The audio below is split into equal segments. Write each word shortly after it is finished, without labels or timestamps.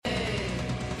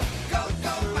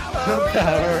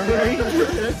Power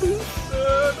Rangers.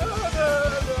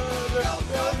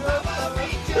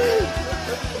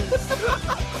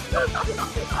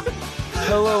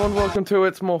 Hello and welcome to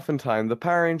It's Morphin Time, the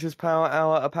Power Rangers Power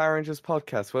Hour, a Power Rangers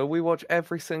podcast where we watch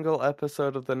every single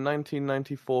episode of the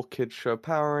 1994 kids show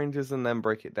Power Rangers and then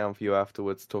break it down for you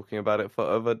afterwards, talking about it for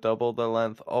over double the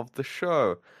length of the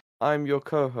show. I'm your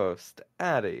co-host,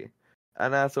 Addy,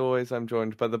 and as always I'm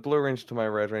joined by the Blue Ranger to my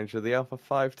Red Ranger, the Alpha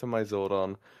 5 to my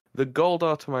Zordon, the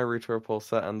Goldar to my Rita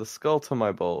Repulsor, and the Skull to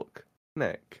my Bulk,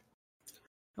 Nick.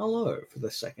 Hello for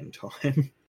the second time.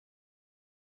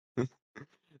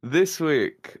 This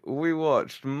week, we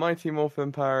watched Mighty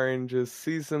Morphin Power Rangers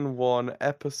Season 1,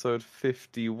 Episode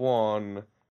 51.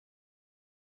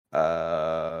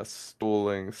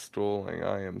 Stalling.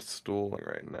 I am stalling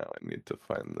right now. I need to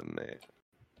find the name.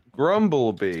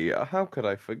 Grumblebee. How could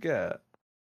I forget?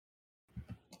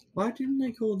 Why didn't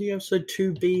they call the episode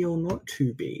 2B or not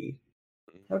 2B?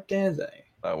 How dare they?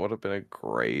 That would have been a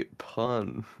great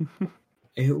pun.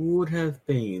 It would have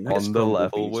been. That's On the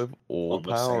level Grumblebee's with all on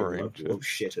the Power same Rangers. level of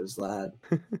shit as that.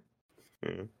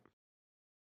 Yeah.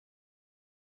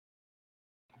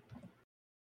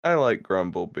 I like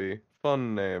Grumblebee.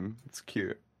 Fun name. It's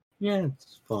cute. Yeah,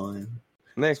 it's fine.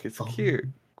 Nick, it's fine. cute.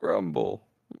 Grumble.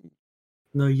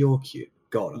 No, you're cute.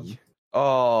 Got him.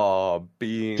 Oh,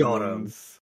 beans. Got 'em.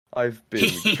 I've been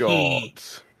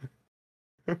got.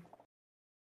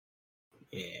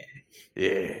 Yeah.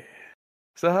 Yeah.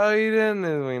 So how you doing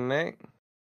this week, Nick?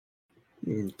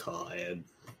 I'm tired.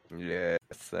 Yeah,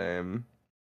 same.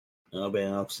 I've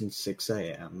been up since 6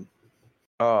 a.m.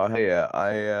 Oh, hey, yeah,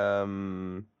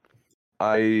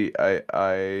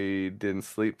 I didn't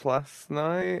sleep last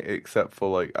night, except for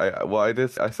like I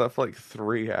slept for like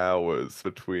 3 hours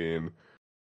between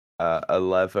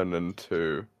 11 and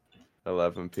 2.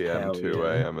 11 p.m. Hell 2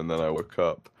 yeah. a.m. and then I woke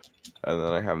up and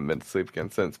then I haven't been to sleep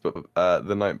again since, but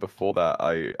the night before that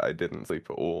I didn't sleep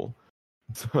at all.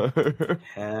 So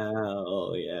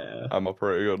Hell yeah. I'm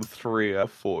operating on 3 out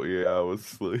of 40 hours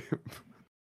sleep.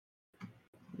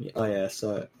 Oh yeah,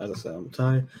 so as I said, I'm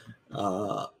tired.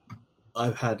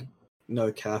 I've had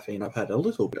no caffeine. I've had a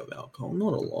little bit of alcohol,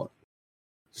 not a lot.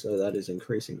 So that is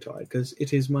increasing tired because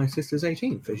it is my sister's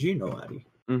 18th, as you know, Addy.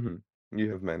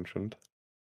 You have mentioned.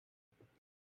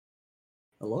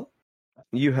 A lot?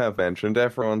 You have mentioned.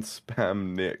 Everyone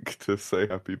spam Nick to say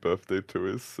happy birthday to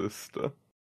his sister.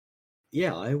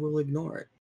 Yeah, I will ignore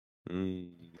it.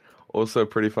 Also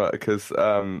pretty fun because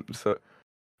so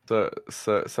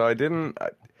I didn't.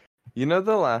 You know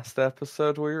the last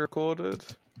episode we recorded?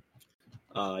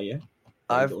 Yeah.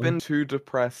 I've been too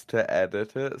depressed to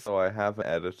edit it, so I haven't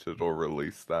edited or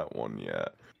released that one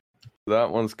yet. That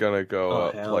one's gonna go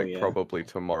up hell yeah. probably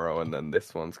tomorrow, and then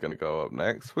this one's gonna go up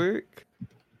next week.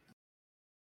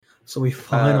 So we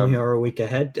finally are a week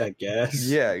ahead, I guess.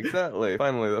 Yeah, exactly.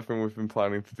 Finally, that's what we've been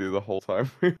planning to do the whole time.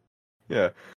 Yeah.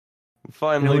 And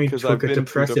Finally, we because took I've been a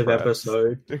depressive too depressed.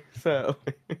 episode.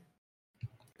 Exactly.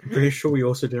 Pretty sure we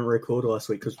also didn't record last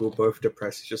week because we were both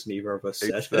depressed. It's just neither of us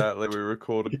said it. Exactly. We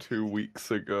recorded 2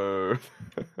 weeks ago,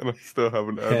 and I still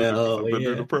haven't edited because I've been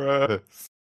too depressed.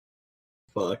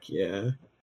 Fuck yeah.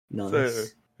 Nice. So,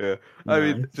 yeah. I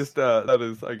mean, just that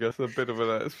is, I guess, a bit of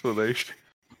an explanation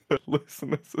for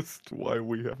listeners as to why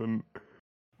we haven't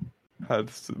had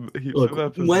heaps Look, of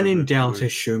episodes. when in doubt, this week.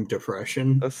 assume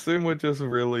depression. Assume we're just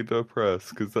really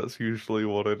depressed, because that's usually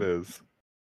what it is.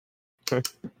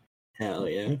 Hell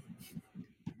yeah.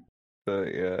 So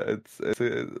yeah,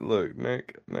 look,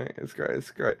 Nick, it's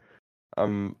great. I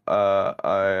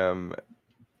am.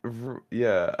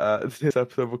 This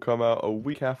episode will come out a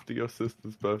week after your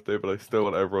sister's birthday, but I still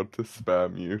want everyone to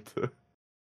spam you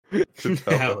to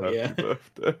tell Hell her yeah. happy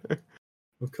birthday.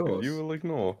 Of course. You will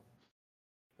ignore.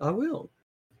 I will.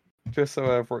 Just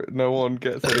so no one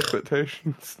gets any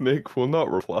expectations, Nick will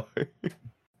not reply.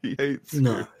 He hates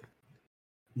No. you.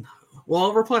 No. Well,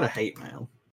 I'll reply to hate mail.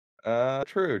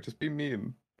 True, just be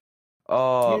mean.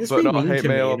 Yeah, just but be not mean hate to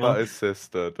mail me, about no. his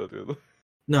sister, don't do that.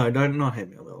 No, not hate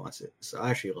mail though. That's it. So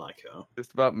I actually like her.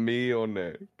 Just about me or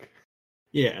Nick.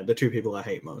 Yeah, the two people I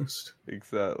hate most.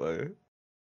 Exactly.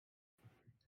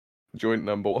 Joint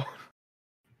number 1.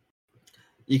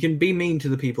 You can be mean to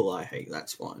the people I hate.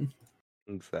 That's fine.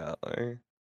 Exactly.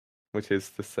 Which is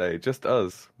to say, just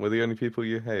us. We're the only people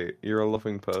you hate. You're a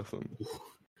loving person.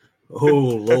 Oh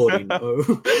lordy, no.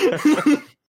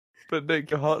 But Nick,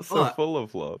 your heart's so full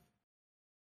of love.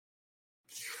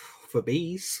 For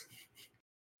bees.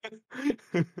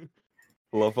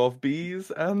 Love of bees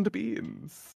and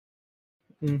beans.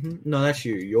 No, that's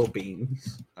you. You're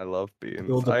beans. I love beans.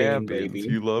 You're the I am bean beans.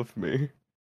 baby. You love me.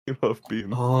 You love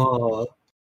beans. Oh,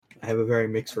 I have a very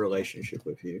mixed relationship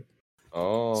with you.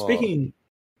 Oh. Speaking,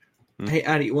 hey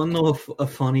Addy, one little a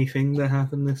funny thing that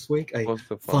happened this week. What's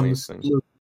the funny thing?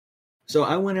 So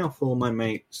I went out for my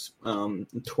mate's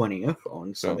 20th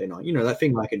on Sunday night. You know, that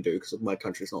thing I can do because my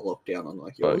country's not locked down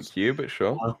unlike yours. Fuck you, but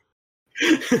sure.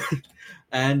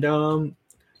 And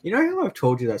you know how I've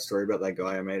told you that story about that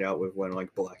guy I made out with when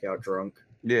like blackout drunk?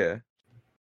 Yeah.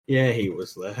 Yeah, he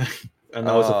was there. And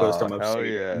that was the first time I've seen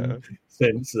him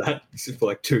since that, for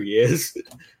like 2 years.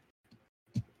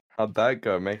 How'd that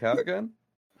go? Make out again?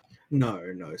 No,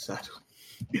 sadly.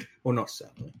 Well, not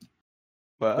sadly.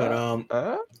 But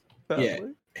yeah,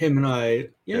 him and I,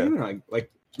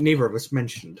 like, neither of us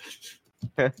mentioned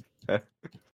it.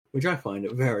 Which I find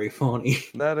it very funny.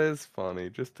 That is funny.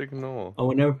 Just ignore.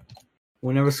 Oh,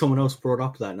 whenever someone else brought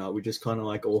up that night, we just kind of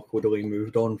like awkwardly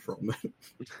moved on from it.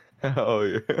 Oh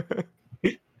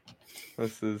yeah.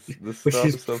 This Which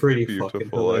is pretty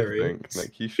beautiful, I think.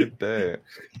 Like, you should date.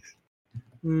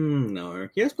 No.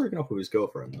 He has broken up with his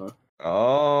girlfriend, though.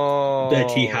 Oh.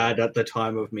 That he had at the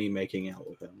time of me making out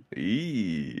with him.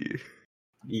 Eee.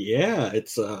 Yeah,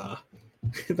 it's,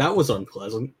 that was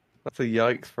unpleasant. That's a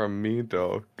yikes from me,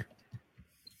 dog.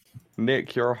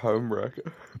 Nick, you're a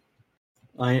homewrecker.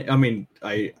 I mean,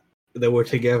 they were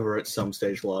together at some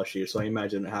stage last year, so I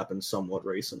imagine it happened somewhat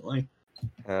recently.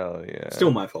 Hell yeah.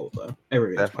 Still my fault, though.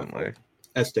 Everything's definitely. My fault.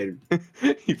 As stated.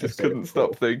 He just couldn't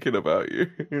stop thinking about you,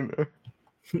 you know?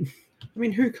 I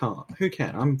mean, who can't? Who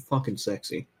can? I'm fucking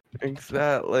sexy.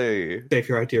 Exactly. If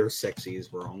your idea of sexy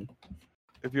is wrong.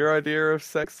 If your idea of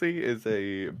sexy is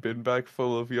a bin bag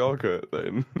full of yogurt,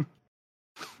 then...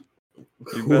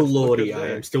 Oh lordy, I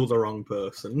am still the wrong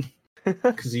person.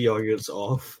 Because the yogurt's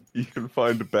off. You can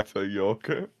find a better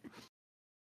yogurt.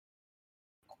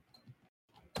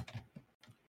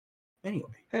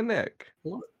 Anyway. Hey, Nick.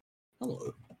 Hello.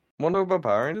 Want to know about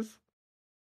Power Rangers?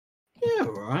 Yeah,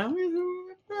 right.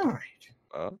 Power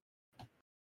Rangers.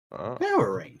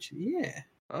 Power Rangers, yeah.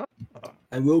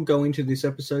 I will go into this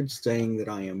episode saying that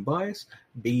I am biased.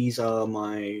 Bees are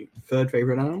my third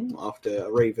favorite animal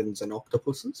after ravens and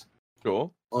octopuses. Sure.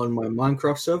 On my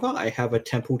Minecraft server, I have a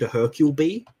Temple to Hercule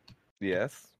bee.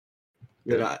 Yes.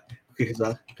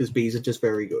 Because bees are just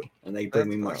very good, and they bring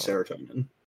me much serotonin.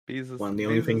 Bees are one of the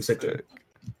only things that do.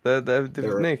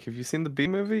 Nick, have you seen the Bee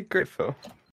movie? Great film.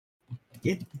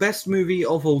 Yeah, best movie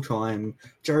of all time.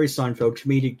 Jerry Seinfeld,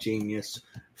 comedic genius.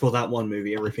 For that one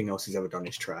movie, everything else he's ever done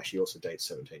is trash. He also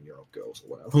dates 17-year-old girls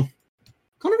or whatever.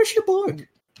 Kind of a shit bloke.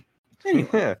 Anyway.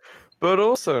 Yeah, but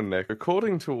also, Nick,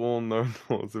 according to all known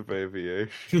laws of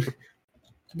aviation...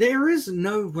 there is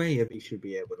no way a bee should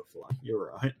be able to fly.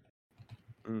 You're right.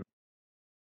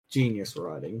 Genius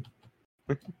writing.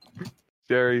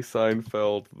 Jerry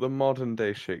Seinfeld, the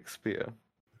modern-day Shakespeare.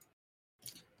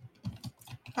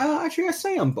 Actually, I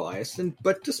say I'm biased,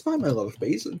 but despite my love of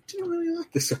bees, I didn't really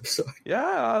like this episode. Yeah,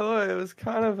 I thought it was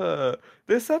kind of a...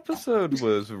 This episode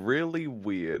was really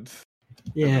weird.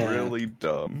 Yeah. And really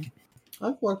dumb.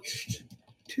 I've watched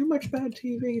too much bad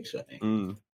TV today.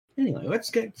 Anyway, let's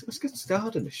get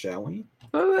started, shall we?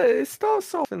 Well, it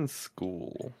starts off in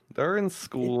school. They're in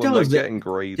school and they're getting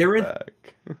grades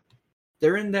back.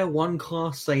 They're in their one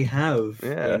class they have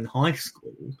in high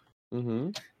school. Mm-hmm.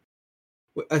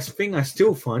 A thing I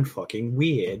still find fucking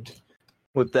weird.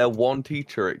 With their one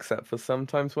teacher, except for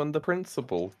sometimes when the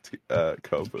principal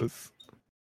covers.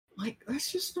 Like,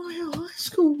 that's just not how high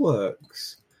school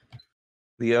works.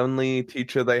 The only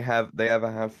teacher they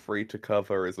ever have free to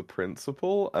cover is a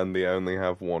principal, and they only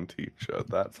have one teacher.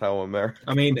 That's how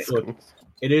American schools... Look,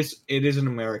 it is an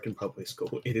American public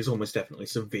school. It is almost definitely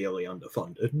severely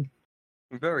underfunded.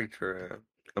 Very true.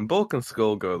 And Bulk and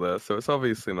Skull go there, so it's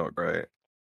obviously not great.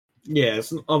 Yeah,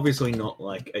 it's obviously not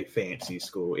like a fancy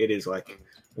school. It is like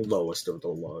lowest of the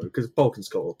low, because Bulk and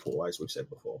Skull are poor, as we've said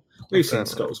before. We've seen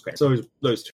Skull's great. So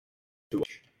those two.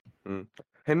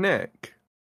 Hey, Nick.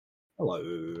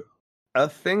 Hello. A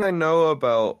thing I know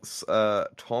about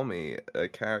Tommy, a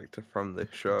character from this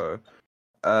show.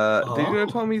 Did you know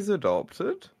Tommy's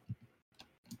adopted?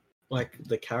 Like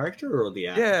the character or the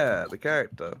actor? Yeah, the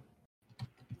character.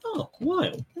 Oh,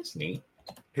 wild. That's neat.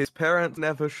 His parents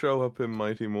never show up in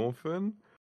Mighty Morphin,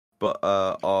 but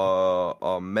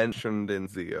are mentioned in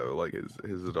Zeo, like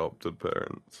his adopted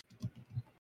parents.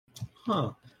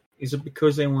 Huh. Is it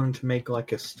because they wanted to make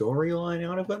like a storyline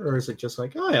out of it, or is it just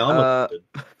like, oh yeah, I'm adopted?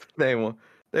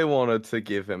 They wanted to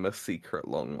give him a secret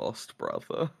long lost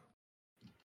brother.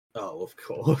 Oh, of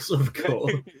course.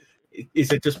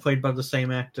 Is it just played by the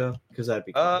same actor? Because that'd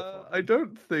be kind of fun. I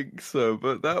don't think so,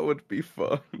 but that would be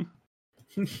fun.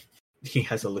 He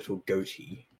has a little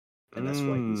goatee, and that's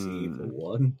why he's the evil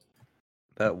one.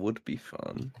 That would be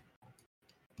fun.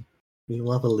 We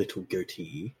love a little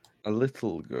goatee. A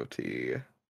little goatee.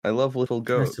 I love little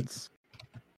That's a- goats.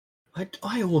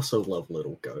 I also love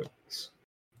little goats.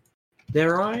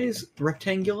 Their eyes,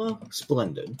 rectangular,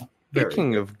 splendid. Very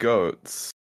Speaking good. of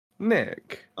goats,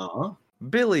 Nick, Uh-huh.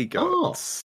 Billy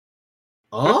Goats.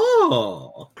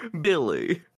 Oh!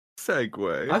 Billy.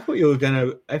 Segue. I thought you were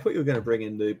gonna bring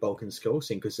in the Bulk and Skull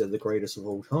scene because they're the greatest of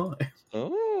all time.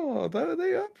 Oh,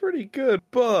 they are pretty good,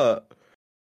 but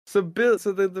so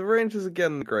the Rangers are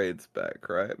getting the grades back,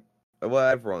 right? Well,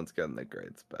 everyone's getting their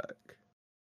grades back.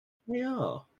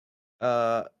 Yeah.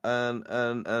 And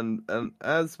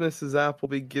as Mrs.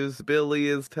 Appleby gives Billy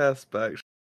his test back, she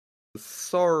says,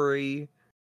 sorry,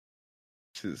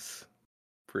 which is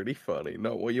pretty funny.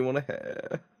 Not what you want to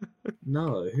hear.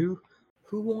 No,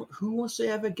 who wants to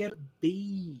ever get a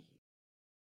B?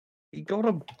 He got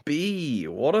a B.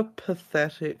 What a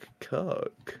pathetic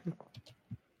cook.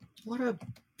 What a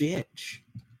bitch.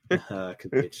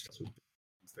 'Cause bitch is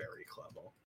very clever.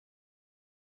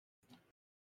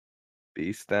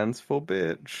 B stands for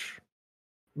bitch.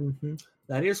 Mm-hmm.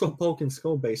 That is what Bulk and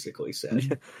Skull basically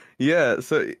said. Yeah,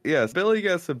 so yes, Billy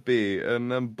gets a B,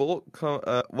 and then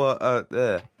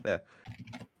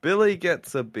Billy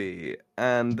gets a B,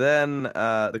 and then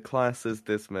the class is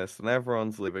dismissed, and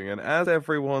everyone's leaving. And as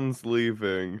everyone's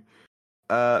leaving,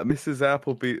 Mrs.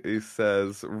 Appleby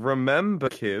says, "Remember,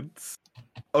 kids,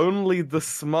 only the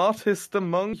smartest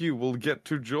among you will get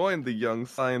to join the Young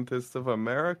Scientists of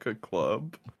America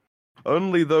Club.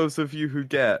 Only those of you who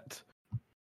get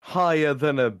higher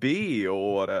than a B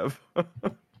or whatever."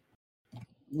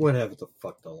 Whatever the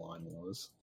fuck the line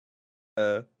was.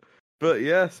 But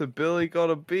yeah, so Billy got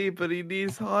a B, but he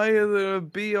needs higher than a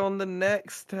B on the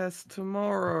next test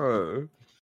tomorrow.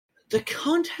 The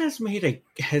cunt has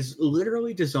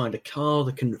literally designed a car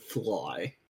that can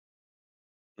fly.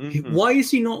 Mhm. Why is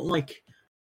he not like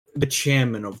the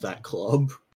chairman of that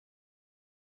club?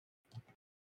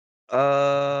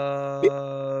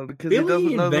 Because Billy he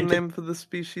doesn't know the invented- name for the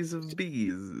species of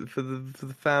bees, for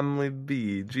the family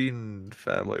bee, gene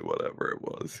family, whatever it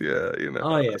was. Yeah, you know.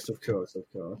 Oh yes, of course.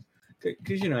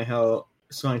 Because you know how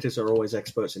scientists are always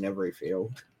experts in every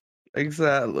field.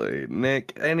 Exactly,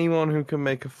 Nick. Anyone who can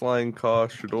make a flying car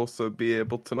should also be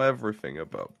able to know everything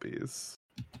about bees.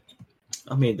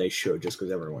 I mean, they should, just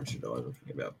because everyone should know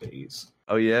everything about bees.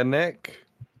 Oh yeah, Nick?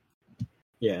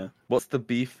 Yeah. What's the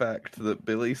bee fact that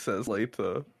Billy says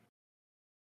later?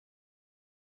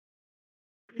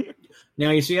 Now,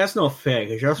 you see, that's not fair,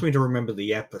 because you asked me to remember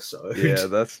the episode. Yeah,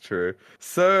 that's true.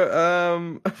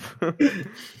 So,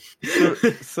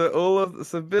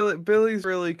 so Billy's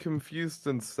really confused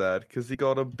and sad because he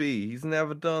got a B. He's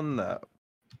never done that.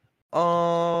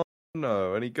 Oh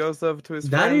no! And he goes over to his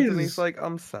friends and he's like,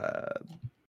 "I'm sad."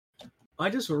 I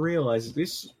just realized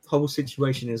this whole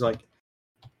situation is like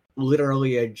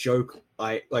literally a joke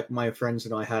my friends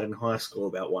and I had in high school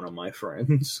about one of my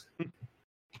friends.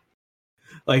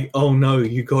 Like, oh no,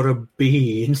 you got a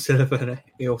B instead of an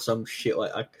A or some shit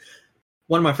one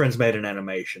of my friends made an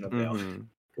animation about it.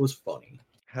 It was funny.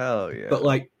 Hell yeah. But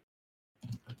like,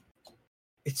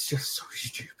 it's just so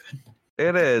stupid.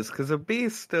 It is, because a B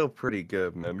is still pretty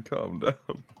good, man. Calm down.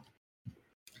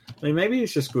 I mean, maybe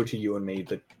it's just good to you and me,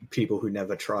 the people who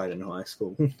never tried in high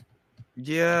school.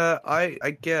 Yeah,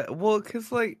 I get, well,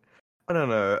 because like, I don't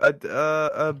know,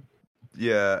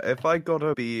 yeah, if I got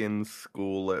a B in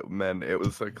school, it meant it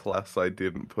was a class I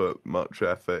didn't put much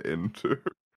effort into.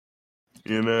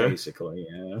 You know? Basically,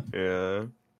 yeah. Yeah.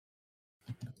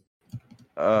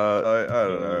 I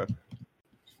don't know.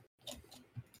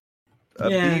 A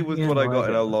B was what I got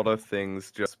in a lot of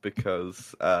things just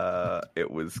because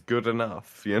it was good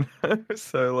enough, you know?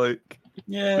 So like,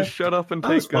 just shut up and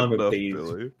take good enough,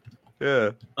 Billy.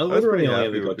 Yeah. I literally only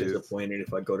ever got disappointed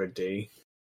if I got a D.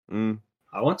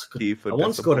 I once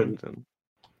got an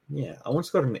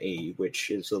E,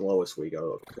 which is the lowest we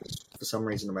go, because for some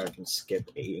reason Americans skip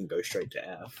E and go straight to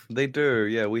F. They do,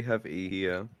 yeah, we have E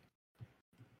here.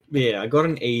 Yeah, I got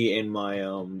an E in my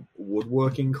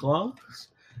woodworking class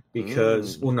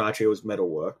because well, no, actually it was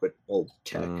metalwork, but all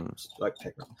tech, like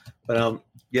technical. But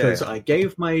because I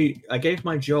gave my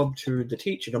job to the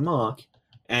teacher to mark,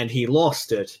 and he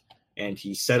lost it, and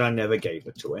he said I never gave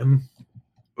it to him.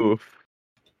 Oof.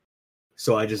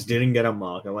 So I just didn't get a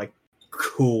mark. I'm like,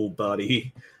 cool,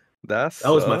 buddy. That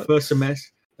was my first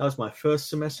semester. That was my first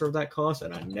semester of that class,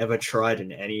 and I never tried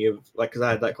in any of because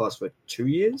I had that class for 2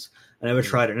 years. I never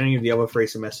tried in any of the other 3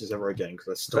 semesters ever again because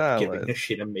I stopped giving a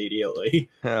shit immediously.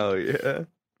 Hell yeah.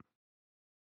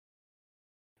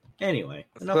 Anyway,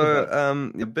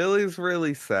 so Billy's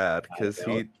really sad because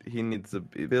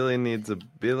Billy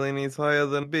needs higher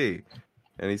than B,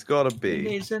 and he's got a He B.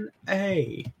 needs an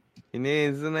A. He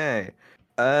needs an A.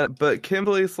 But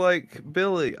Kimberly's like,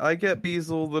 Billy, I get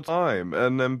B's all the time.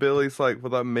 And then Billy's like,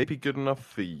 well, that may be good enough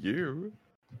for you.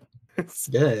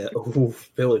 Yeah. Ooh,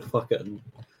 Billy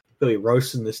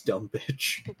roasting this dumb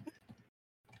bitch.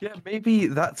 Yeah, maybe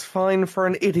that's fine for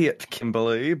an idiot,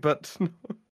 Kimberly, but...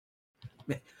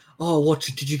 Oh, what?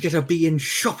 Did you get a B in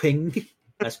shopping?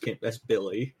 That's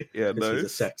Billy. Yeah, Because nice.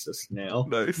 he's a sexist now.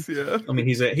 Nice, yeah. I mean,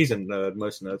 he's a nerd.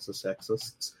 Most nerds are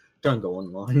sexists. Don't go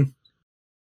online.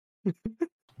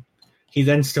 He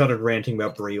then started ranting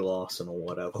about Brie Larson or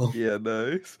whatever. Yeah,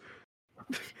 nice.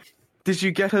 Did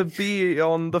you get a B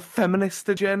on the feminist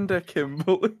agenda,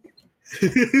 Kimberly?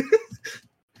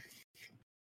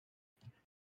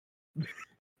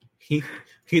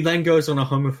 He then goes on a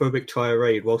homophobic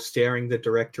tirade while staring the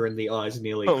director in the eyes,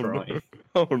 nearly crying.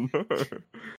 No. Oh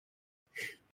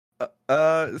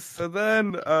no. So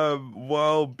then,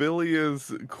 while Billy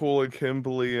is calling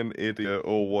Kimberly an idiot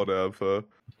or whatever,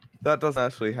 that doesn't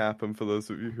actually happen for those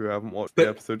of you who haven't watched the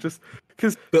episode. Just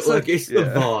because, it's the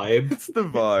vibe. It's the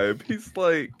vibe. He's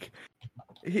like,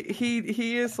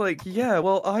 he is like, yeah.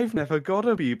 Well, I've never got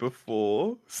a B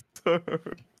before, so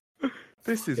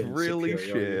this is really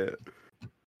shit.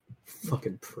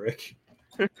 Fucking prick.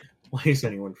 Why is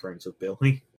anyone friends with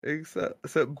Billy? Exactly.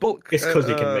 So Bulk. It's because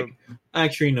he can make.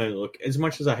 Actually, no. Look, as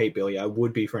much as I hate Billy, I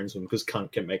would be friends with him because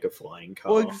cunt can make a flying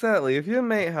car. Well, exactly. If your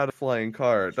mate had a flying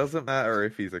car, it doesn't matter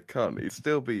if he's a cunt. He'd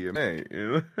still be your mate.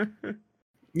 You know?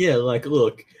 Yeah, like,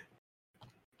 look,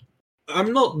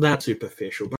 I'm not that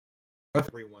superficial, but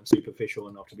everyone's superficial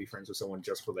enough to be friends with someone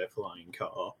just for their flying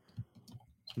car.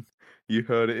 You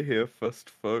heard it here first,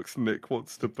 folks. Nick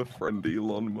wants to befriend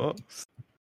Elon Musk.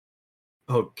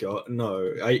 Oh god,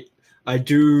 no. I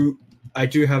do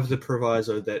have the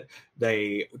proviso that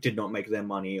they did not make their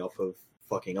money off of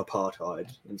fucking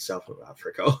apartheid in South of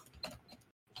Africa.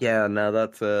 Yeah, no,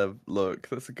 that's a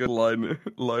good line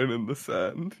in the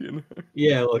sand, you know.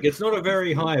 Yeah, look, it's not a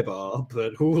very high bar,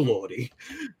 but oh lordy.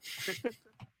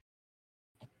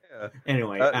 Yeah.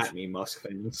 Anyway, at me, Musk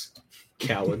fans,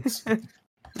 cowards.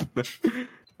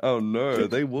 Oh no,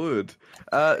 they would.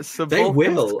 So they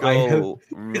will.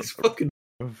 It's fucking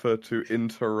to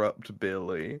interrupt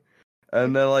Billy,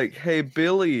 and they're like, "Hey,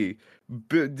 Billy,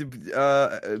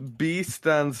 B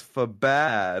stands for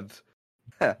bad."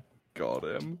 Got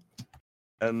him.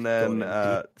 And then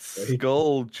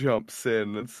Skull jumps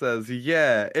in and says,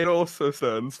 "Yeah, it also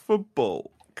stands for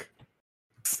bulk."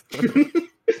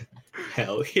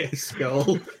 Hell yeah,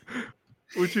 Skull.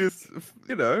 Which is,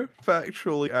 you know,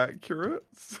 factually accurate.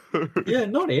 So... Yeah,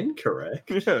 not incorrect.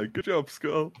 Yeah, good job,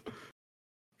 Skull.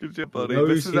 Good job, buddy.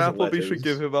 Knows Mrs. Appleby should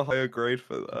give him a higher grade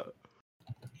for that.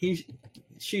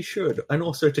 She should, and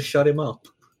also to shut him up.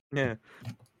 Yeah.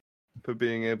 For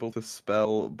being able to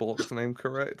spell Bulk's name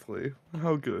correctly.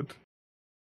 How good.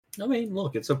 I mean,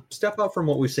 look, it's a step up from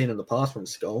what we've seen in the past from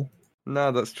Skull.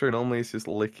 No, that's true. Normally he's just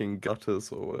licking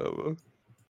gutters or whatever.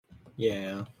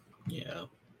 Yeah.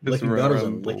 Licking gutters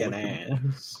and licking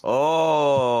ass.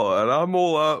 Oh, and I'm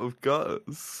all out of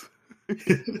gutters.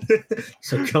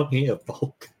 So come here,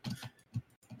 Bulk.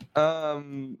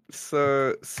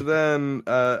 So then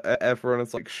everyone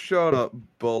is like, "Shut up,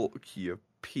 Bulk, you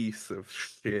piece of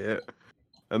shit."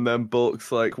 And then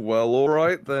Bulk's like, "Well,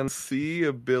 alright then, see,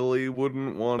 Billy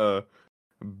wouldn't want to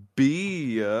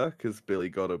be ya," because Billy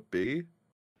got a B.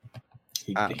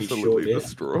 Absolutely he sure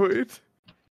destroyed.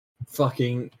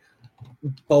 Fucking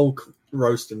Bulk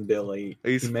roasting Billy.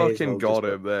 He's fucking got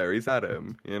him there. He's at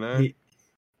him, you know?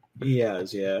 He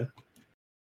has, yeah.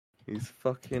 He's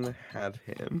fucking had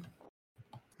him.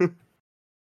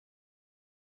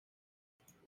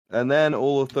 And then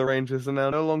all of the Rangers are now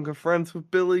no longer friends with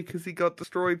Billy because he got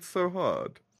destroyed so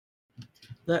hard.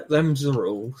 Them's the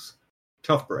rules.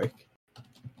 Tough break.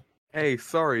 Hey,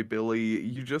 sorry, Billy,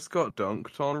 you just got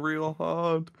dunked on real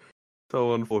hard.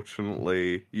 So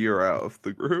unfortunately, you're out of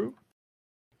the group.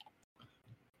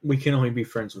 We can only be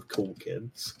friends with cool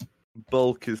kids.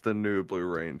 Bulk is the new Blue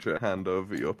Ranger. Hand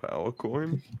over your power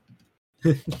coin.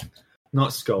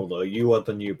 Not Skull, though. You are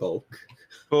the new Bulk.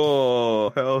 Oh,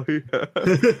 hell yeah.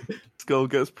 Skull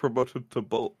gets promoted to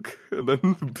Bulk, and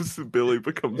then Billy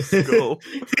becomes Skull.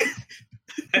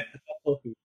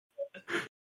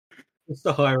 It's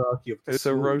the hierarchy of the It's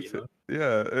school, a rotate. You know?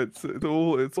 Yeah, it's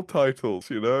all titles,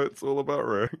 you know? It's all about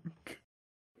rank.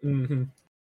 Mm-hmm.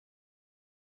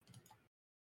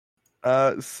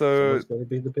 So... Someone's got to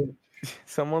be the bitch.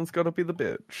 Someone's got to be the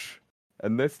bitch.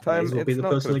 And this time, it's be the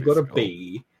not person that got a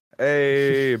B.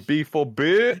 Hey, B for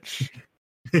bitch!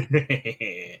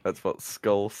 That's what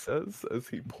Skull says as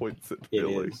he points at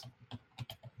Billy. Is.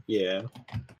 Yeah.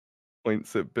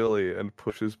 points at Billy and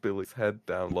pushes Billy's head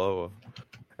down lower.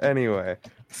 Anyway,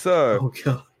 so Oh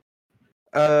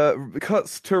god.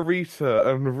 cuts to Rita,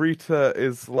 and Rita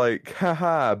is like,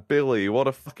 haha, Billy, what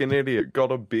a fucking idiot,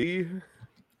 got a B?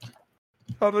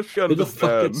 How does she Who the fuck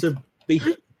understand? gets a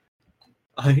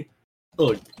B?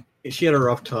 Look, she had a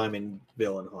rough time in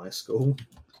Villain High School.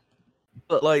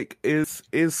 But like, is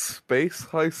Space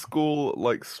High School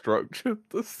like structured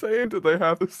the same? Do they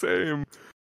have the same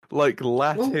like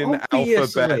Latin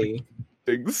alphabet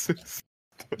system?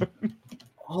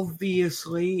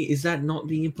 Obviously, is that not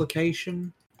the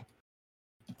implication?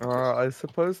 I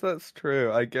suppose that's true.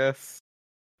 I guess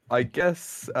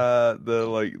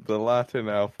the Latin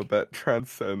alphabet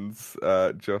transcends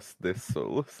just this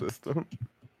solar system.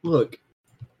 Look,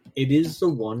 it is the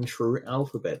one true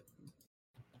alphabet.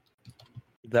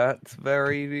 That's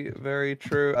very, very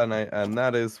true, and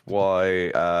that is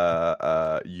why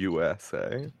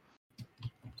USA.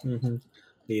 Mm-hmm.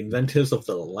 The inventors of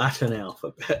the Latin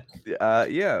alphabet.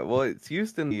 Yeah, well, it's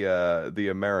used in the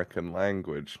American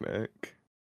language, Nick.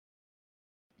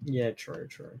 Yeah, true.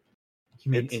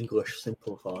 You mean It's- English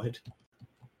simplified?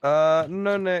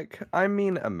 No, Nick, I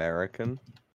mean American.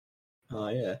 Oh,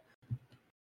 yeah.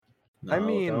 No, I I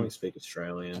mean- only speak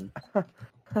Australian.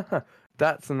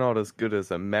 That's not as good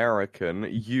as American.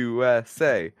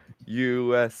 USA.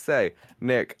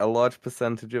 Nick, a large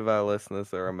percentage of our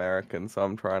listeners are American, so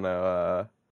I'm trying to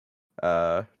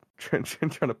trying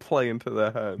to play into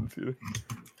their hands. You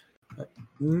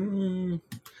know?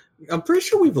 I'm pretty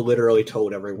sure we've literally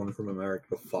told everyone from America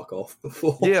to fuck off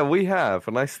before. Yeah, we have,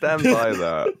 and I stand by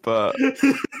that. But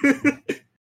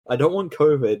I don't want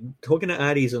COVID. Talking to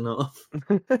Addie's enough.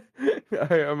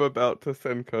 I am about to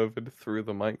send COVID through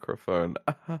the microphone.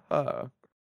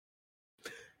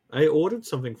 I ordered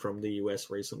something from the US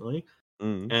recently,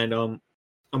 Mm. and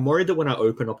I'm worried that when I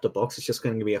open up the box, it's just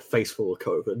going to be a face full of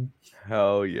COVID.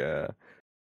 Hell yeah.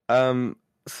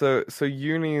 So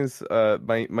uni's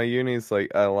my uni's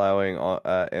like allowing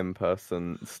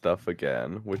in-person stuff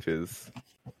again, which is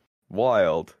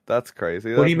wild. That's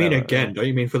crazy. What do you That mean never- again? Don't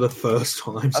you mean for the first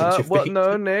time since you've Well, been?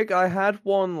 no, Nick. I had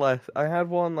one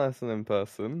lesson in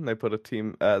person. They put a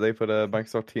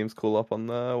Microsoft Teams call up on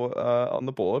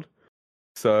the board.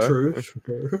 So True.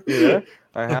 yeah,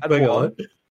 I had Oh my one. God.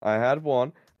 I had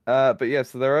one. But yeah,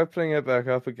 so they're opening it back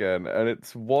up again, and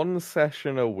it's one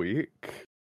session a week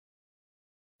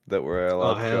that we're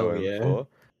allowed to hell go in yeah. for.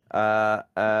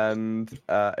 And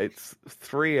it's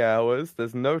 3 hours.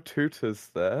 There's no tutors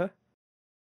there,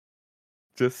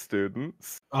 just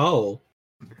students. Oh.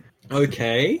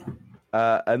 Okay.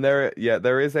 And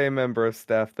there is a member of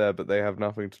staff there, but they have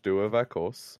nothing to do with our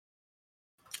course.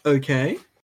 Okay.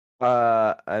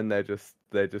 And they're just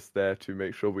there to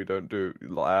make sure we don't do,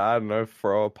 I don't know,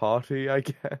 throw a party, I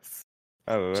guess.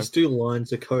 I don't know. Just do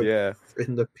lines of code Yeah,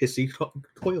 in the pissy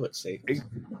toilet seat.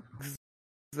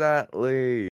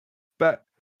 exactly.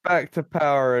 Back to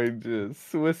Power Rangers.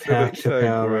 We're still Back at to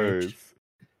Power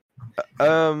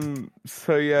segues.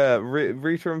 So yeah,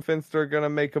 Rita and Finster are gonna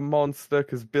make a monster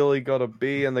because Billy got a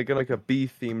B, and they're gonna make a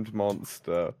B-themed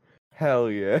monster. Hell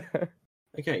yeah.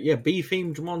 Okay, yeah,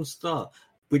 bee-themed monster,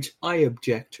 which I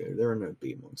object to. There are no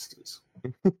bee monsters.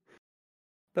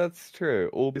 That's true.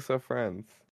 All bees are friends.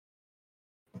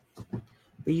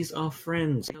 Bees are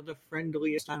friends. They are the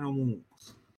friendliest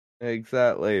animals.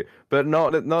 Exactly, but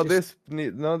not Just-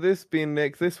 this being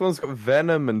Nick. This one's got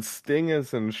venom and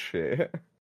stingers and shit.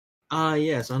 Ah,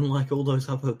 yes, unlike all those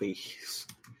other bees.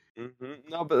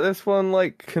 No, but this one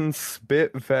like can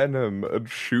spit venom and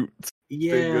shoot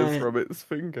stingers Yeah, from its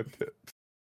fingertips.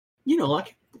 you know,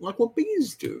 like what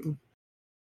bees do.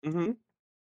 And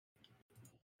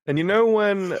you know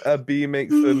when a bee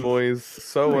makes a noise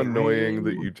so annoying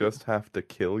that you just have to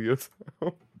kill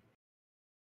yourself?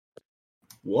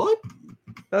 What?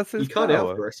 That's his You cut out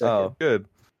power. for a second. Oh, good.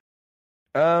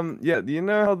 Yeah, do you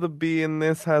know how the bee in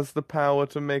this has the power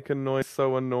to make a noise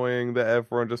so annoying that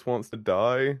everyone just wants to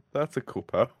die? That's a cool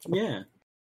power. Yeah.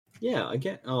 Yeah, I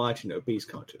get. Oh, actually, no, bees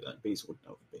can't do that. Bees wouldn't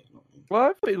know be annoying. Well,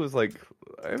 I thought it was like,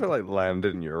 I feel like land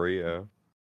in your ear.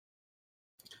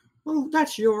 Well,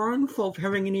 that's your own fault for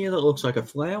having an ear that looks like a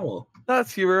flower.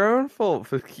 That's your own fault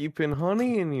for keeping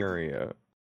honey in your ear.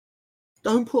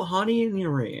 Don't put honey in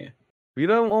your ear. If you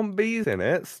don't want bees in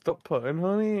it, stop putting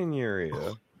honey in your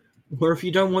ear. Or if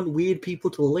you don't want weird people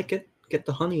to lick it, get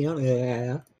the honey out.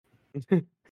 Yeah.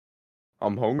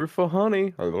 I'm hungry for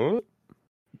honey. I love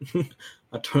it.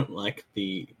 I don't like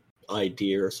the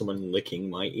idea of someone licking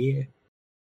my ear.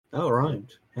 That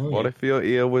rhymed. Hell What yeah. if your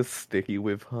ear was sticky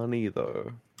with honey,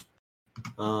 though?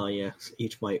 Ah, yes.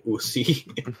 Eat my usi.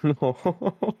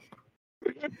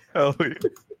 Hell yeah.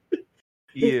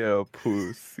 Yeah,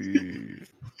 pussy.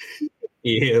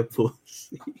 Yeah,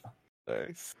 pussy.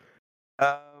 Nice.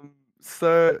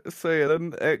 So yeah,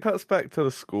 then it cuts back to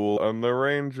the school, and the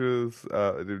Rangers,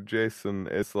 Jason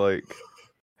is like,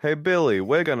 "Hey Billy,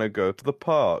 we're gonna go to the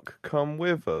park. Come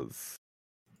with us."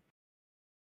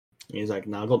 He's like,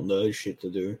 nah, I got nerd shit to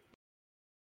do.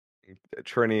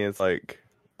 Trini is like,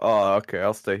 "Oh, okay,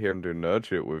 I'll stay here and do nerd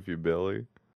shit with you, Billy."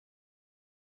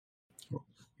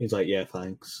 He's like, yeah,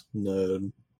 thanks,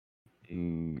 nerd.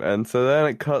 And so then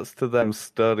it cuts to them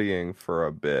studying for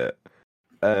a bit,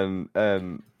 and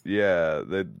yeah,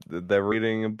 they're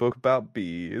reading a book about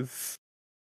bees.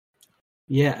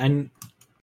 Yeah, and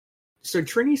so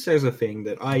Trini says a thing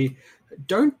that I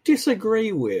don't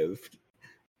disagree with,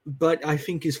 but I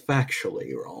think is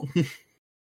factually wrong. She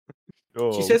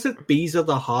Oh, says that bees are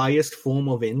the highest form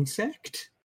of insect,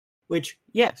 which,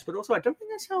 yes, but also I don't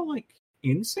think that's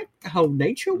how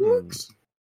nature works.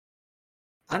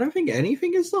 I don't think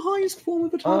anything is the highest form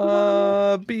of a type of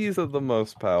animal. bees are the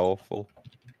most powerful.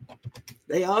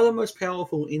 They are the most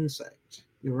powerful insect.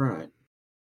 You're right.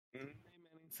 Name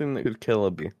anything that could kill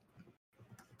a bee.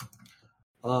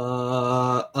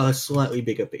 A slightly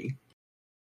bigger bee.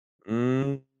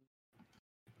 Name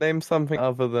something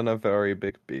other than a very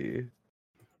big bee.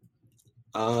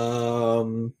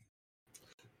 The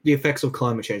effects of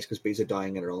climate change because bees are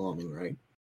dying at an alarming rate.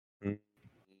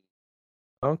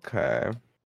 Okay.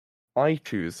 I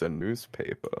choose a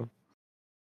newspaper.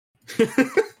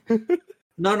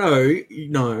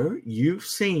 No. You've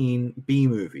seen Bee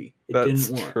Movie. It That's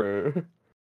didn't work. true.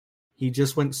 He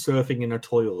just went surfing in a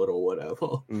toilet or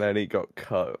whatever. And then he got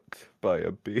cut by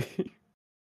a bee.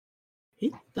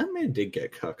 That man did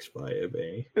get cucked by a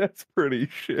bee. That's pretty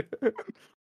shit.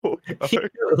 Poor guy.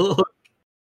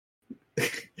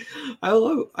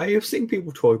 I have seen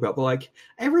people talk about, but like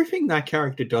everything that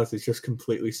character does is just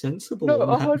completely sensible. No,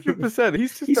 100%.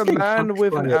 He's just a man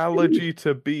with an allergy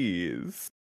to bees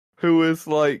who is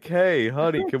like, "Hey,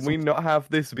 honey, can we not have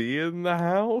this bee in the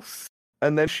house?"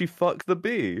 And then she fucked the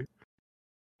bee.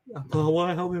 I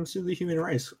want to help him sue the human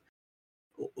race.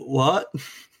 What?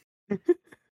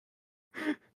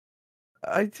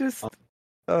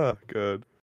 Oh, good.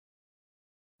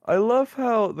 I love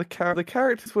how the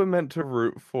characters we're meant to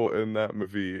root for in that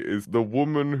movie is the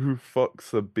woman who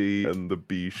fucks a bee and the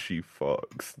bee she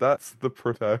fucks. That's the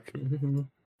protagonist. Mm-hmm.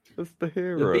 That's the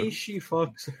hero. The bee she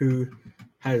fucks who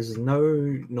has no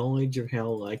knowledge of how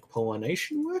like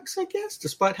pollination works, I guess,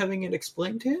 despite having it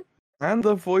explained to him. And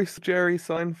the voice of Jerry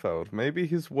Seinfeld, maybe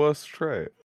his worst trait.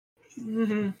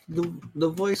 Mm-hmm. The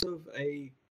voice of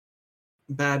a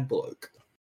bad bloke.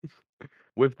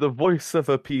 With the voice of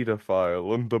a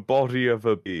paedophile and the body of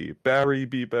a bee, Barry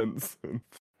B. Benson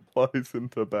flies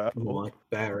into battle. Like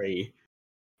Barry.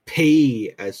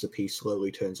 P as the P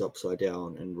slowly turns upside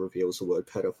down and reveals the word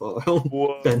pedophile.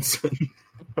 Whoa. Benson.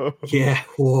 Yeah,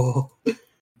 whoa.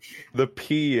 The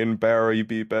P in Barry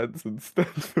B. Benson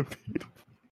stands for pedophile.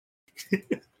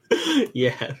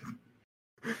 Yeah.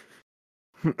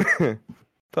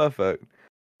 Perfect.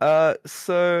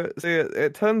 So yeah,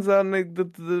 it turns out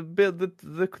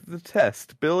the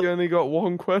test, Billy only got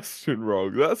one question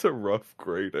wrong. That's a rough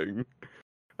grading.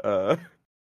 I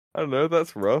don't know.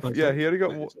 That's rough. Yeah, he only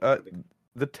got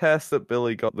the test that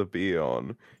Billy got the B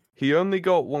on. He only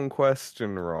got one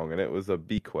question wrong, and it was a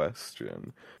B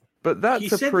question. But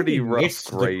that's a pretty rough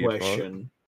grade. Question.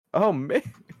 Oh man.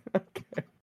 Okay.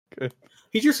 Good.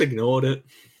 He just ignored it.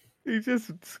 He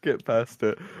just skipped past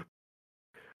it.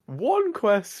 One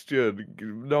question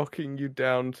knocking you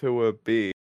down to a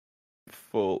B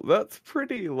full. That's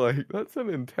pretty, that's an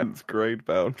intense grade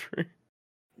boundary.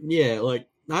 Yeah, like,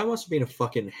 that must have been a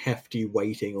fucking hefty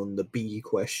waiting on the B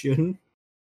question.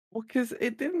 Well, because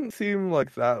it didn't seem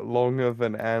like that long of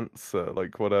an answer,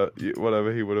 like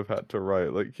whatever he would have had to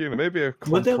write. Like, maybe a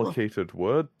complicated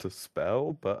word to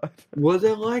spell, but... Were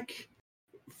there,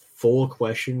 4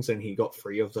 questions and he got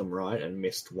 3 of them right and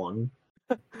missed 1?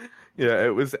 Yeah,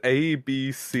 it was A,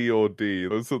 B, C, or D.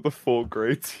 Those are the 4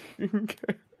 grades you can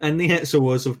get. And the answer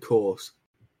was, of course,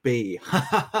 B.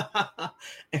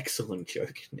 Excellent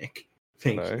joke, Nick.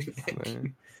 Thank you,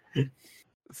 Nick. Nice.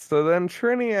 So then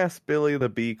Trini asks Billy the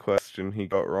B question he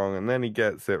got wrong, and then he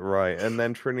gets it right. And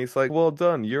then Trini's like, "Well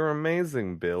done, you're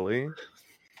amazing, Billy."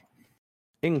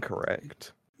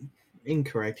 Incorrect.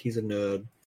 Incorrect, he's a nerd.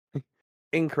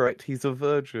 Incorrect, he's a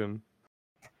virgin.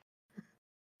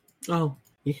 Oh,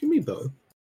 you can be both.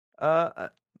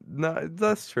 No,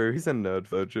 that's true. He's a nerd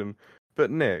virgin. But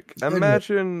Nick,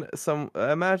 imagine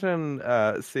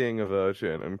seeing a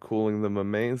virgin and calling them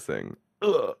amazing.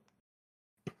 Ugh.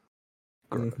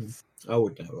 Mm-hmm. I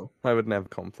would never. I would never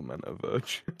compliment a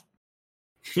virgin.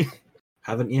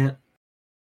 Haven't yet.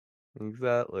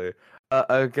 Exactly.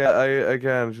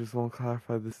 Again, just want to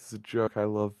clarify, this is a joke. I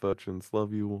love virgins.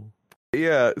 Love you all.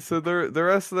 Yeah, so the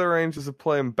rest of the Rangers are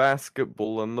playing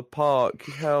basketball in the park.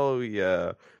 Hell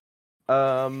yeah.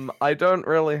 I don't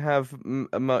really have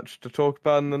much to talk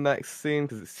about in the next scene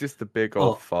because it's just a big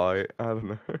old fight. I don't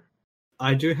know.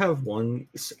 I do have one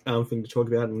thing to talk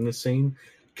about in this scene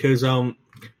because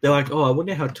they're like, oh, I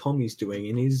wonder how Tommy's doing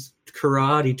in his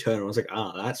karate turn. I was like,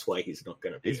 that's why he's not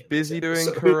going to be. He's busy doing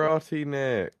karate,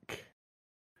 Nick.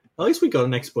 At least we got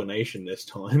an explanation this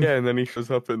time. Yeah, and then he shows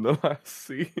up in the last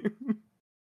scene.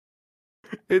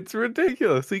 It's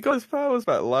ridiculous. He got his powers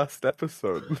back last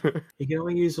episode. He can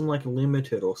only use them like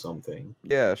limited or something.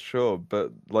 Yeah, sure,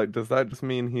 but like, does that just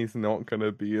mean he's not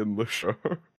gonna be in the show?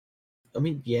 I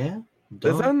mean, yeah.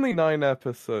 There's only 9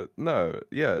 episodes. No,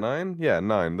 yeah, 9. Yeah,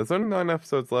 9. There's only 9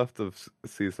 episodes left of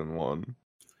season 1.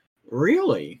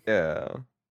 Really? Yeah.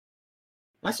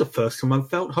 That's the first time I've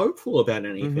felt hopeful about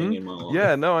anything in my life.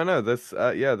 Yeah, no, I know. There's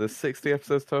 60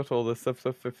 episodes total. This is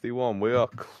episode 51. We are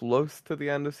close to the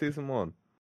end of season 1.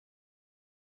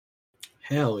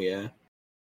 Hell yeah.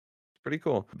 Pretty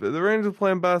cool. The Rangers are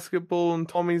playing basketball and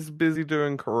Tommy's busy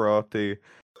doing karate.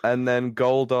 And then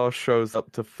Goldar shows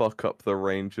up to fuck up the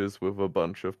Rangers with a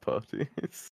bunch of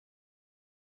putties.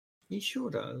 He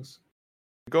sure does.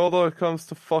 Goldar comes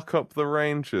to fuck up the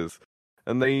Rangers.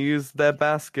 And they use their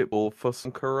basketball for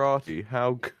some karate.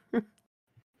 How good.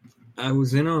 I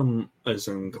was in a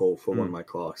Zoom call for one of my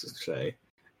classes today,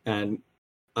 and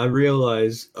I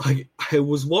realized I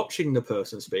was watching the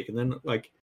person speak, and then it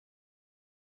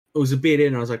was a bit in,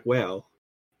 and I was like, wow,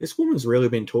 this woman's really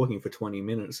been talking for 20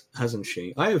 minutes, hasn't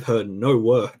she? I have heard no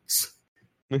words.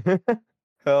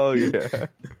 Hell yeah.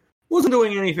 Wasn't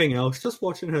doing anything else, just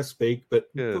watching her speak, but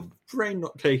the brain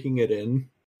not taking it in.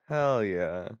 Hell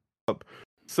yeah.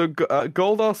 So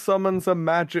Goldar summons a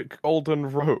magic golden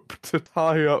rope to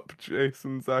tie up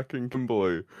Jason, Zack, and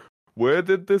Kimberly. Where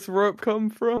did this rope come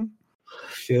from?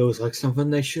 Feels like something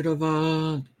they should have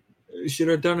done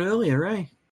earlier, eh?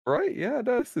 Right, yeah,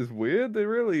 this is weird. They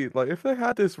really, if they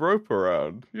had this rope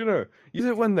around, use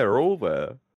it when they're all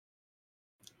there.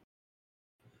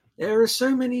 There are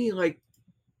so many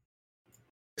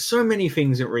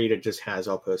things that Rita just has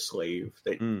up her sleeve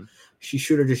that she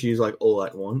should have just used all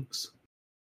at once.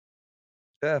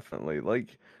 Definitely,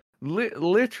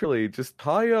 literally, just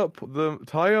tie up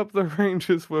the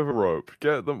Rangers with a rope.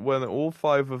 Get them when all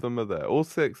 5 of them are there, all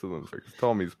 6 of them, because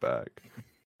Tommy's back.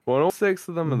 When all 6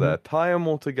 of them are there, tie them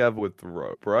all together with the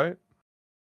rope, right?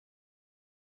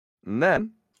 And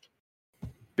then,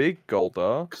 Big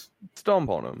Goldar, stomp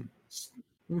on them.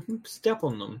 Step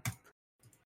on them.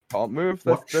 Can't move.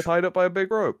 They're tied up by a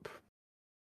big rope.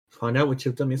 Find out which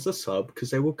of them is the sub, because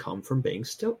they will come from being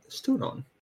stood on.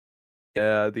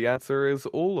 Yeah, the answer is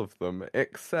all of them,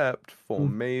 except for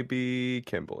maybe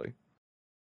Kimberly.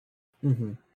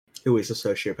 Who is a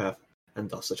sociopath, and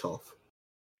thus a toff.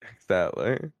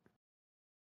 Exactly.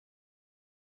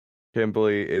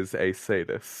 Kimberly is a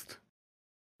sadist.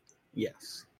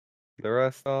 Yes. The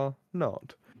rest are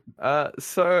not.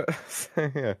 So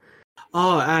yeah.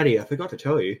 Oh, Addy, I forgot to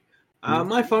tell you.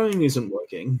 My phone isn't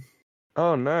working.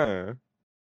 Oh no.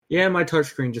 Yeah, my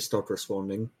touchscreen just stopped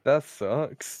responding. That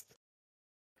sucks.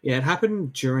 Yeah, it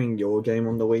happened during your game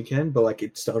on the weekend, but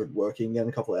it started working again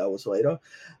a couple of hours later.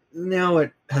 Now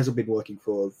it hasn't been working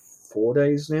for 4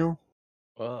 days now.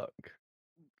 Fuck.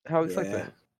 How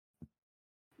exciting.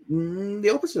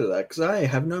 The opposite of that, because I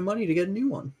have no money to get a new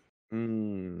one.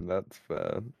 That's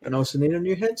fair. And I also need a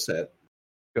new headset.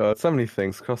 God, so many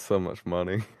things cost so much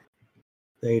money.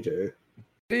 They do.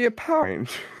 Be a Power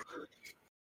Ranger.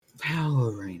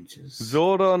 Power Rangers.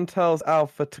 Zordon tells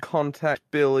Alpha to contact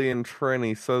Billy and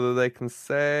Trini so that they can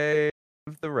save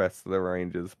the rest of the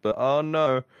Rangers. But oh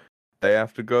no, they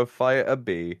have to go fight a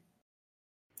bee.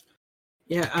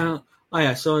 Yeah,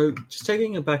 so just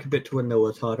taking it back a bit to when they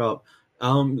were tied up,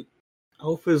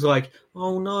 Alpha's like,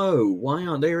 oh no, why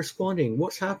aren't they responding?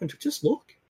 What's happened? Just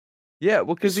look. Yeah,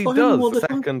 well, because he does a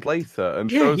second later and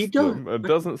shows them and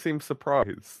doesn't seem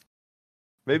surprised.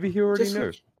 Maybe he already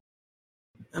knew.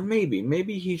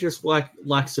 Maybe he just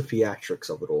likes the theatrics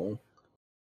of it all.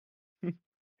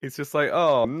 He's just like,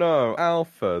 oh no,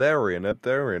 Alpha, they're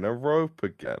in a rope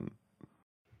again.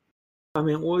 I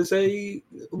mean, it was a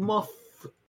muff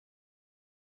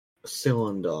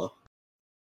cylinder.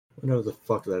 Whatever the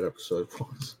fuck that episode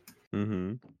was.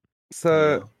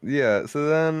 So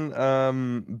then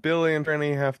Billy and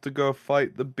Trini have to go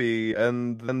fight the bee,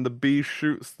 and then the bee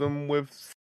shoots them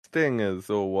with stingers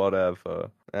or whatever,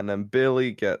 and then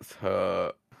Billy gets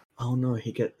hurt. Oh no,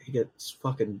 he gets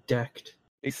fucking decked.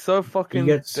 He's so fucking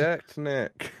gets- decked,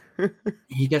 Nick.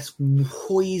 He gets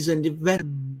poisoned,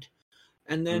 envenomed,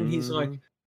 and then he's like,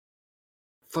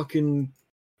 fucking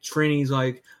Trini's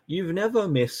like, you've never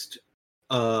missed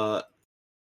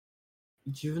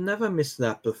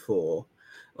that before.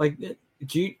 Like,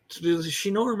 does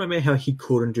she not remember how he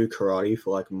couldn't do karate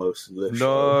for like most of the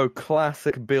show? No,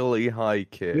 classic Billy high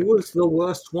kick. He was the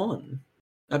worst one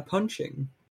at punching.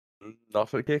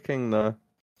 Not at kicking though.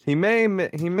 He may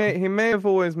have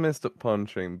always missed at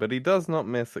punching, but he does not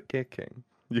miss at kicking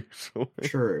usually.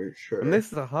 True. And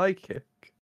this is a high kick,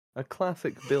 a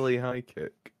classic Billy high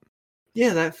kick.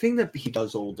 Yeah, that thing that he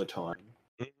does all the time.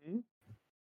 Mm-hmm.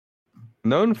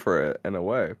 Known for it in a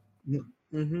way.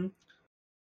 Mm-hmm.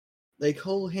 They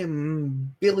call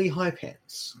him Billy High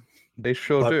Pants. They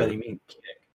sure do. But they mean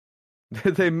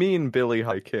kick. They mean Billy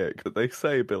high kick, but they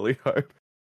say Billy high.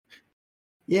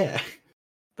 Yeah,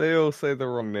 They all say the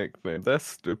wrong nickname. They're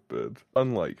stupid.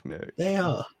 Unlike Nick. they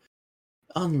are.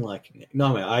 Unlike Nick.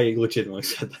 No, man, I legitimately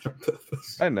said that on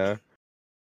purpose. I know.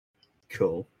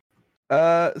 Cool.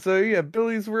 So yeah,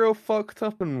 Billy's real fucked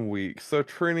up and weak. So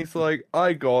Trini's like,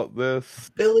 I got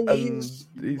this. Billy's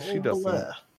She doesn't.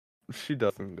 She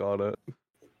doesn't got it.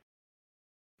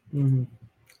 Mm-hmm.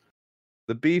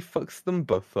 The bee fucks them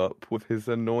both up with his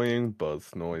annoying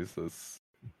buzz noises.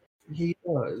 He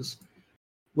does.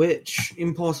 Which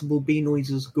impossible bee noise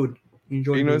is good.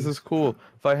 Enjoy Bee noise bees. is cool.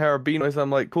 If I hear a bee noise, I'm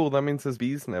like, cool, that means there's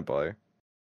bees nearby.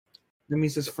 That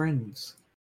means there's friends.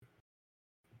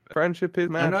 Friendship is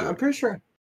And magic. I'm pretty sure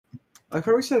I've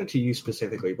probably said it to you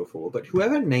specifically before, but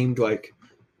whoever named like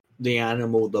the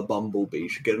animal the bumblebee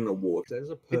should get an award. There's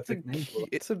a perfect name for it.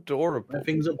 It's adorable. That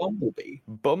thing's a bumblebee.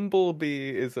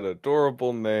 Bumblebee is an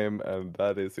adorable name, and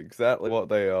that is exactly what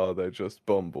they are. They're just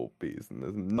bumblebees, and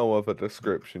there's no other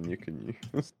description you can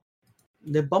use.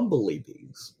 They're bumblebee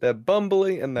bees. They're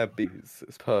bumbly and they're bees.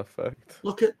 It's perfect.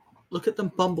 Look at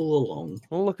them bumble along.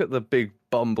 Well, look at the big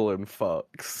bumbling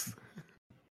fucks.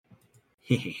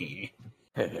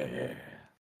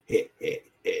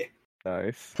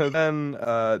 Nice. And then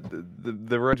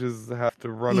the Rangers have to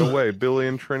run away. Billy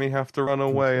and Trini have to run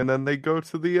away, and then they go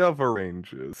to the other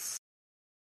Rangers.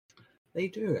 They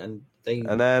do, and they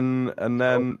And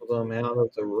then pull them out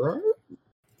of the road.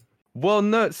 well,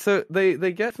 no. So they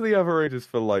get to the other Rangers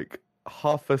for like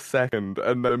half a second,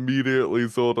 and then immediately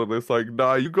Zordon is like,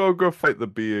 "Nah, you go fight the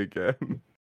bee again."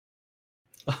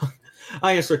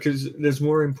 I guess so, because there's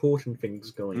more important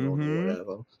things going on or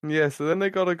whatever. Yeah. So then they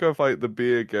gotta go fight the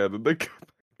bee again, and they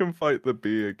can fight the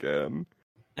bee again.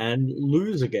 And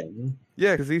lose again.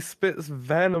 Yeah, because he spits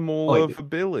venom all over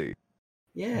Billy.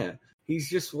 Yeah. He's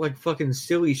just like fucking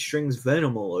silly strings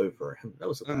venom all over him. That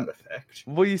was a bad effect.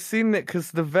 Well, you've seen it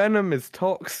because the venom is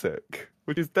toxic,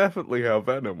 which is definitely how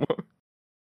venom works.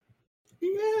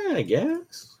 Yeah, I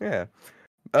guess. Yeah.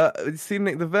 You seen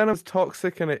it? The venom's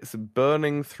toxic and it's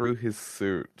burning through his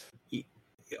suit.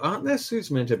 Aren't their suits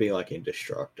meant to be like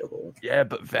indestructible? Yeah,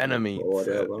 but venom eats it,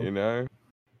 whatever. you know?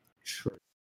 True.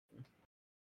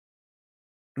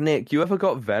 Nick, you ever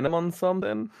got venom on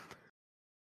something?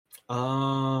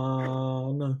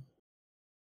 No.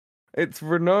 It's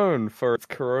renowned for its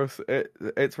corrosive.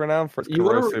 It's renowned for its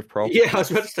corrosive properties. Yeah, I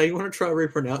was about to say, you want to try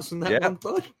repronouncing that one,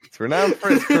 bud? It's renowned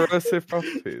for its corrosive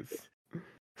properties.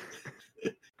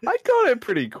 I got it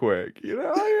pretty quick, you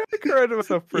know. I corrected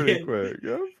myself pretty quick.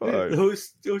 I'm fine.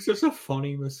 It was just a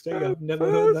funny mistake. I've never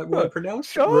It heard was that word fun.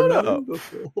 pronounced Shut Renault up.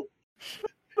 before.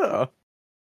 No.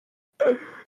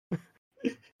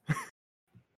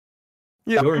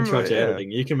 Yeah, You're in charge of yeah.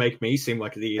 editing. You can make me seem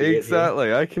like the idiot.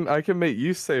 Exactly. I can make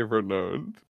you say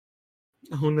renowned.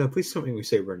 Here. Oh no! Please don't make me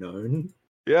say renowned.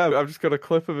 Yeah, I've just got a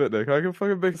clip of it, Nick. I can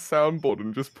fucking make a soundboard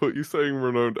and just put you saying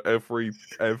renowned every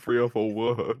other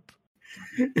word.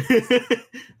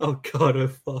 Oh god! Oh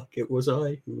fuck! It was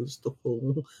I who was the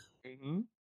fool. Mm-hmm.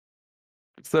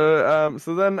 So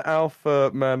then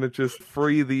Alpha manages to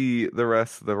free the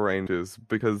rest of the Rangers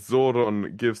because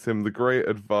Zordon gives him the great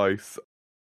advice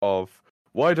of,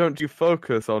 why don't you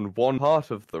focus on one part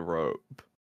of the rope?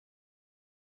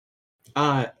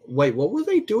 Wait, what were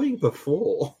they doing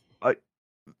before?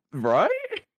 Right?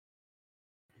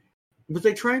 Was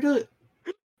they trying to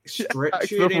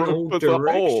stretch Yeah, it in all as a whole.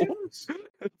 directions?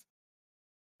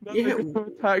 No, Yeah. they're gonna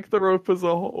attack the rope as a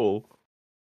whole.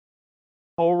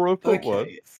 Whole rope at Okay.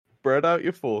 once. Spread out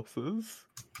your forces.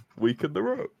 Weaken the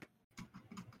rope.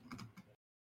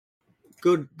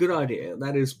 Good idea.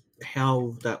 That is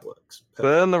how that works.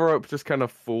 But then the rope just kind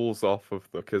of falls off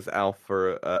of them because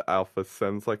Alpha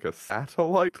sends like a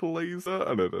satellite laser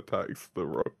and it attacks the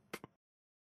rope.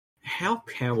 How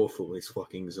powerful is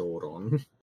fucking Zordon?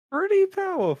 pretty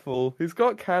powerful. He's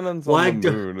got cannons Why on the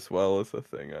do- moon as well as a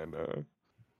thing, I know.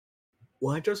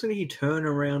 Why doesn't he turn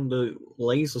around the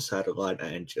laser satellite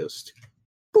and just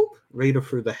boop, Rita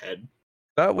through the head?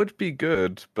 That would be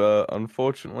good, but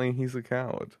unfortunately he's a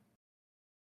coward.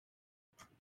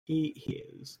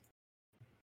 He is.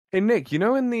 Hey Nick, you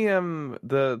know in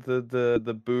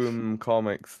the Boom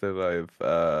comics that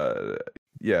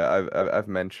I've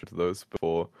mentioned those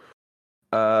before.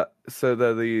 So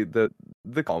they're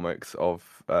the comics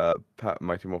of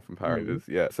Mighty Morphin Power Rangers.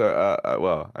 Yeah. So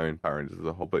well, I mean Power Rangers as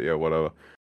a whole, but yeah, whatever.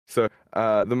 So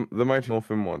the Mighty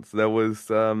Morphin ones. There was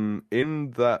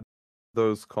in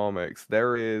those comics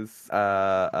there is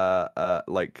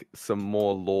like some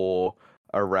more lore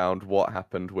around what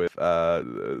happened with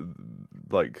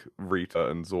like Rita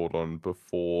and Zordon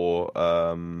before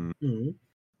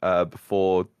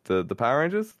the Power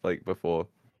Rangers, like before,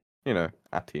 you know,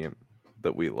 our team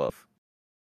that we love.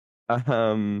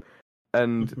 And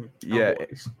yeah,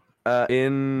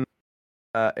 in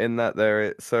that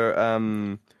there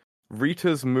so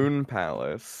Rita's Moon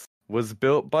Palace was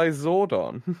built by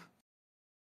Zordon.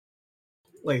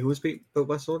 Wait, who was built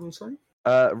by Zordon, sorry?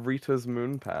 Rita's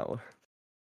Moon Palace.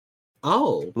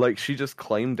 Oh. Like she just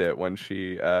claimed it when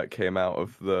she came out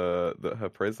of her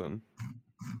prison.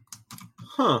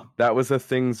 Huh. That was a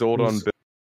thing Zordon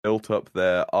built up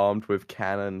there, armed with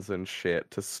cannons and shit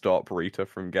to stop Rita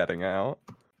from getting out.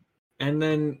 And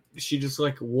then she just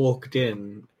like walked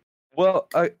in. Well,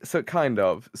 so kind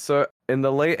of. So in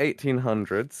the late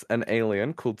 1800s, an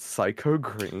alien called Psycho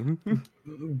Green.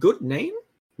 Good name?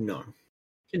 No.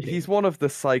 Continue. He's one of the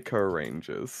Psycho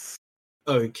Rangers.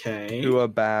 Okay. Who are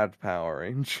bad Power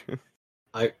Rangers.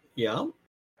 Yeah.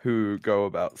 Who go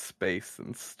about space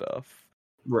and stuff.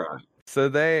 Right. So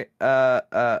they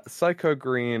Psycho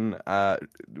Green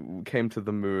came to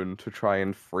the moon to try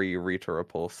and free Rita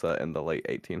Repulsa in the late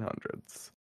 1800s.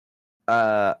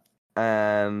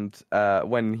 And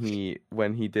when he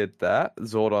did that,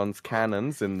 Zordon's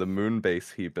cannons in the moon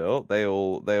base he built, they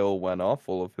all went off,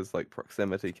 all of his like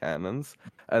proximity cannons,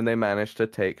 and they managed to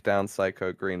take down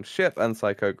Psycho Green's ship, and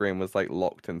Psycho Green was like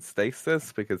locked in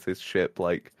stasis because his ship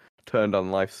like turned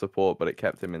on life support, but it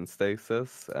kept him in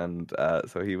stasis, and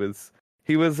so he was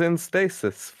in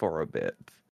stasis for a bit.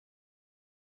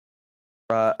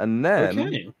 And then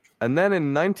in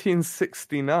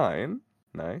 1969,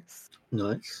 nice.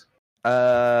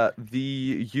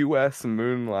 The US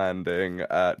moon landing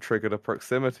triggered a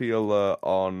proximity alert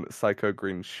on Psycho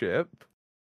Green's ship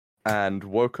and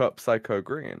woke up Psycho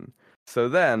Green. So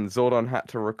then Zordon had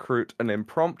to recruit an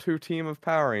impromptu team of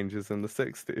Power Rangers in the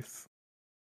 60s.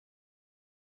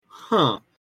 Huh.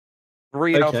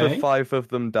 3 out of 5 of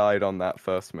them died on that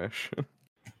first mission.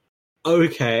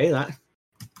 Okay,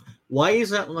 why is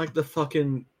that like the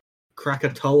fucking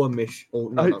Krakatoa mission?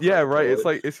 Yeah, right. It's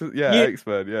like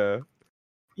X-Men. Yeah.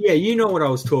 Yeah, you know what I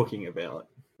was talking about.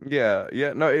 Yeah.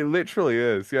 No, it literally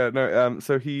is. Yeah. No.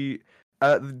 So he.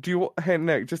 Hey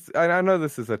Nick? Just I know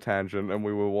this is a tangent, and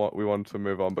we want to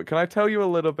move on, but can I tell you a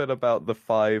little bit about the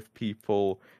 5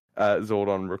 people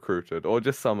Zordon recruited, or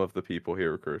just some of the people he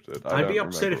recruited? I'd be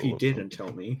upset if you didn't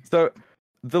tell me. So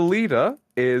the leader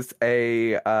is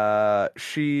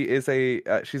she's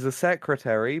a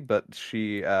secretary, but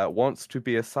she wants to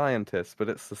be a scientist, but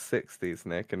it's the 60s,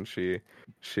 Nick, and she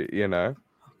you know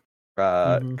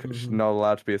she's not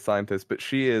allowed to be a scientist, but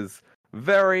she is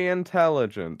very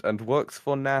intelligent and works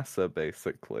for NASA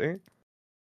basically.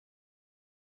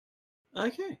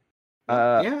 Okay.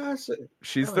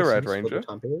 She's the Red Ranger.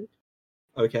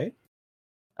 Okay.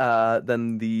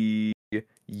 Then the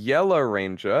Yellow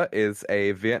Ranger is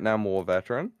a Vietnam War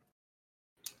veteran.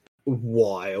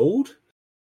 Wild.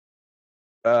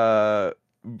 Well,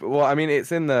 I mean,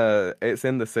 it's in the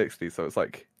 60s, so it's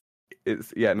like,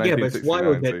 it's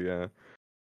 1969. So yeah.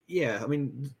 Yeah, I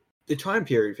mean, the time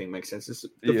period thing makes sense. The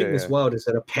thing that's wild is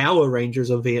that a Power Ranger is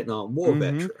a Vietnam War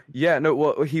veteran. Yeah, no,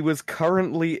 well, he was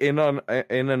currently in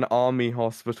an army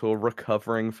hospital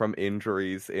recovering from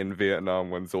injuries in Vietnam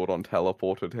when Zordon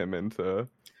teleported him into.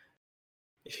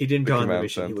 If he didn't die on the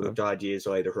mission, he would have died years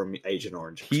later from Agent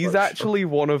Orange. He's actually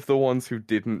one of the ones who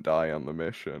didn't die on the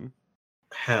mission.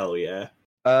 Hell yeah.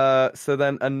 So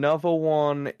then another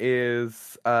one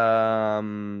is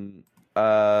oh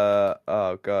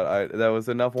god, there was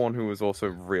another one who was also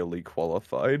really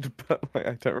qualified, but like,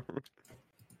 I don't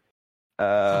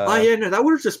remember. That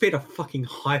would have just been a fucking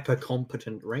hyper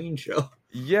competent ranger.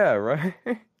 Yeah, right.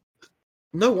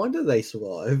 No wonder they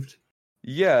survived.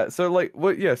 Yeah, so like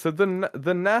so the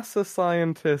NASA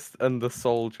scientist and the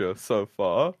soldier so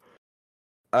far,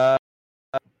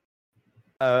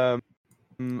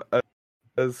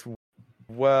 as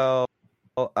well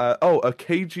a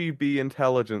KGB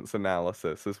intelligence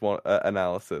analysis is one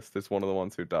analyst is one of the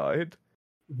ones who died.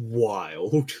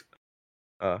 Wild.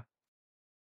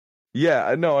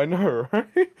 Yeah, no, I know,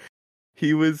 right?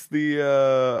 He was the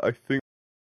I think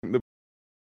the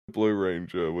Blue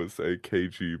Ranger was a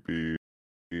KGB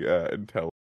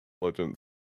intelligence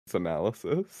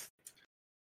analysis.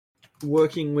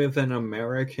 Working with an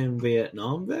American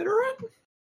Vietnam veteran?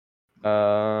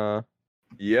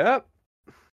 Yep.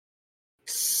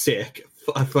 Sick.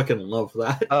 I fucking love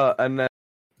that. And then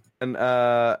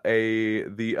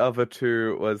the other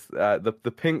two was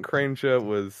the Pink Ranger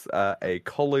was a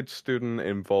college student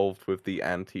involved with the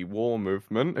anti-war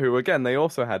movement, who again they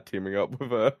also had teaming up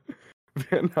with a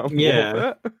Vietnam War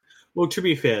vet. Well, to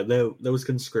be fair, there was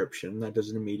conscription. That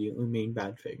doesn't immediately mean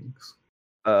bad things.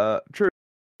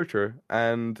 True.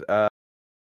 And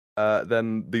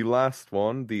then the last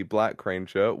one, the Black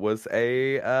Ranger, was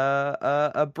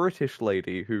a British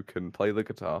lady who can play the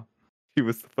guitar. She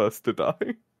was the first to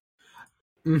die.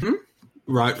 Mm-hmm.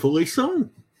 Rightfully so.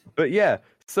 But yeah,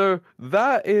 so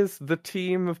that is the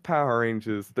team of Power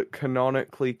Rangers that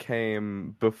canonically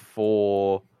came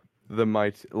before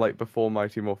before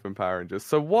Mighty Morphin Power Rangers.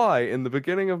 So why, in the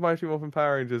beginning of Mighty Morphin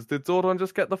Power Rangers, did Zordon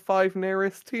just get the 5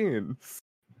 nearest teens?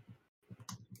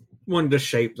 Wanted to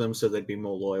shape them so they'd be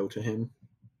more loyal to him.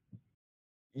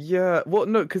 Yeah, well,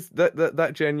 no, because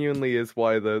that genuinely is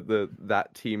why that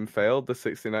team failed, the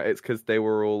 69. It's because they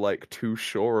were all like too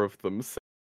sure of themselves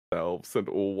and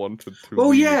all wanted to.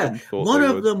 Oh yeah, one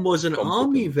of them was an competent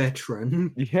army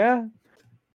veteran. Yeah,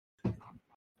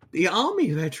 the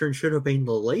army veteran should have been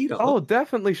the leader. Oh,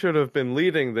 definitely should have been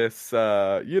leading this,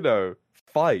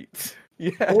 fight.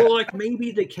 Yeah, or like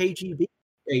maybe the KGB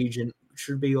agent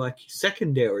should be like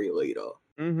secondary leader.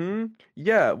 Mm-hmm.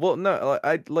 Yeah. Well, no,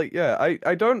 I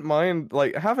don't mind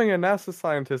having a NASA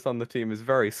scientist on the team is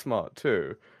very smart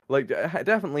too.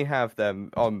 Definitely have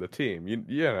them on the team. You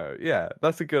know, yeah,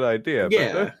 that's a good idea.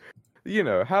 Yeah.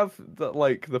 But, have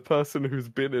the person who's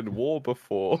been in war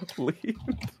before lead.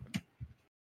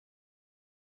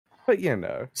 But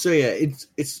So yeah,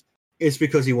 it's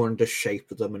because he wanted to shape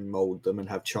them and mold them and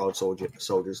have child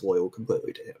soldiers loyal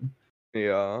completely to him.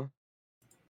 Yeah.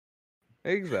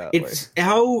 Exactly. It's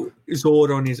how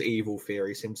Zordon is evil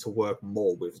theory seems to work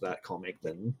more with that comic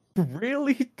than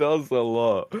really does a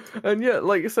lot. And yeah,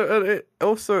 it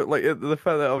also the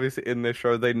fact that obviously in this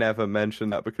show they never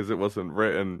mentioned that because it wasn't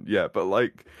written yet, but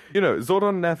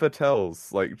Zordon never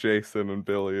tells Jason and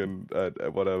Billy and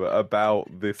whatever about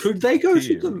this. Could they go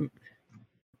team. to the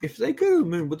if they go to the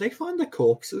moon, would they find the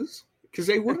corpses? Because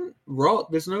they wouldn't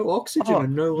rot. There's no oxygen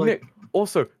and no Nick,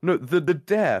 also, no, the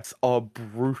deaths are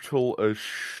brutal as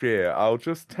shit. I'll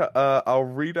just I'll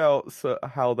read out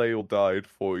how they all died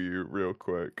for you real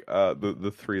quick.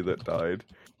 The 3 that died.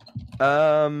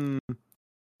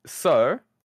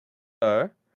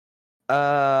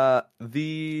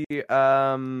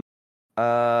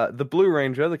 The Blue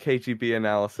Ranger, the KGB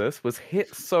analysis, was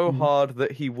hit so hard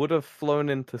that he would have flown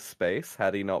into space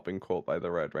had he not been caught by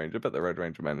the Red Ranger, but the Red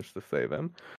Ranger managed to save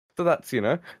him. So that's,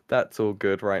 that's all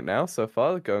good right now so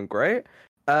far, going great.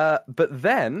 But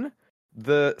then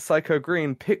the Psycho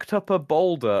Green picked up a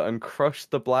boulder and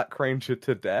crushed the Black Ranger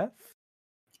to death.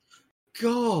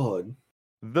 God.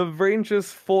 The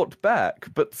Rangers fought back,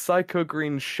 but Psycho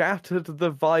Green shattered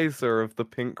the visor of the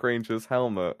Pink Ranger's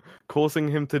helmet, causing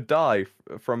him to die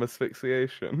from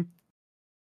asphyxiation.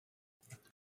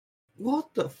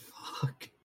 What the fuck?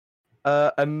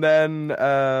 And then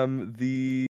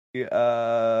the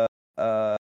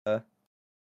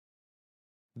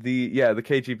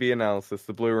KGB analysis,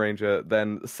 the Blue Ranger,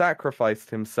 then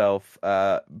sacrificed himself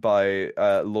by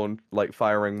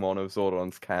firing one of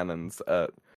Zordon's cannons at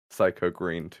Psycho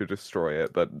Green to destroy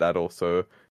it, but that also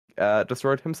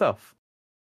destroyed himself.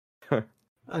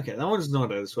 Okay, that one's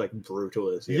not as brutal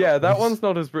as that one's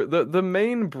not as brutal. The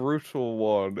main brutal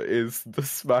one is the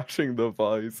smashing the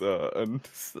visor, and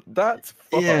that's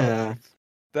fucked. Yeah,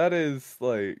 that is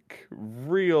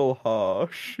real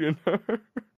harsh,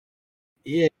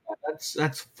 Yeah, that's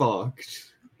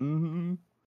fucked. Mm-hmm.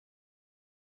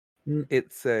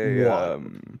 It's a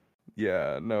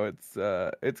Yeah, no,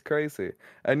 it's crazy,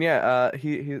 and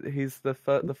he's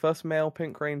the first male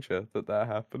Pink Ranger that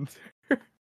happened to.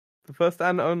 The first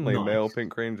and only male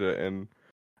Pink Ranger in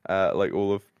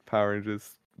all of Power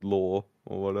Rangers lore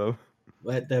or whatever.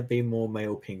 Let there be more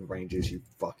male Pink Rangers, you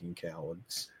fucking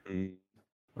cowards. I'm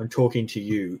talking to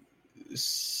you,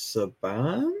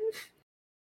 Saban?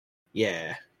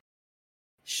 Yeah.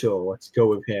 Sure, let's go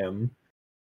with him.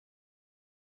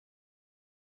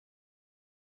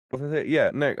 Yeah,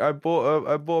 Nick, I bought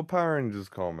a Power Rangers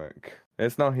comic.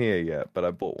 It's not here yet, but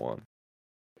I bought one.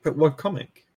 But what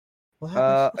comic? What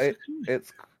Uh, happens?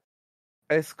 it,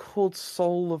 it's called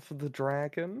Soul of the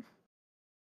Dragon.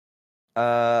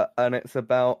 And it's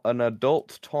about an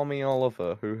adult Tommy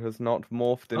Oliver who has not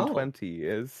morphed in 20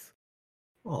 years.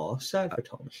 Oh, sad for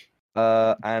Thomas.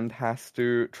 And has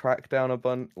to track down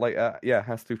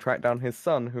has to track down his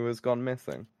son who has gone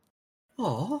missing.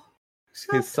 Oh,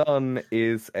 his son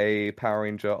is a Power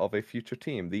Ranger of a future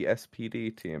team, the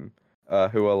SPD team,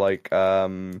 who are like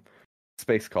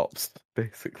space cops,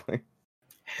 basically.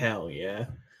 Hell yeah!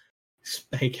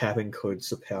 Space Cabin Codes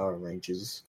the Power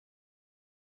Rangers.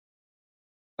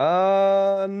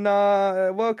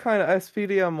 Nah. Well, kind of.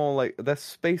 SPD are more like they're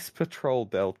Space Patrol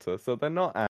Delta, so they're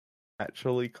not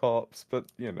actually cops, but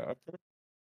you know.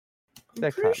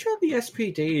 I'm pretty sure the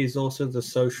SPD is also the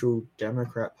Social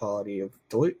Democrat Party of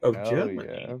Germany.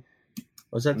 Yeah. Or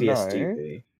was that the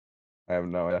SDP? I have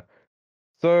no idea.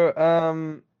 So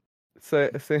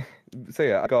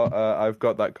yeah, I've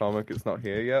got that comic. It's not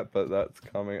here yet, but that's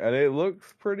coming, and it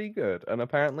looks pretty good, and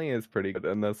apparently is pretty good.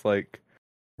 And there's like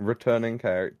returning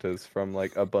characters from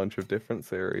like a bunch of different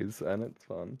series, and it's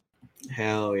fun.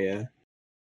 Hell yeah!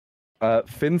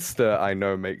 Finster, I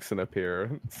know, makes an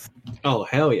appearance. Oh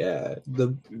hell yeah!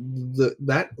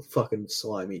 That fucking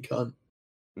slimy cunt.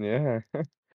 Yeah.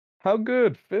 How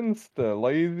good, Finster?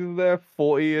 Like he's there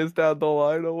 40 years down the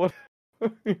line or what?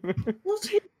 What's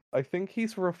he? I think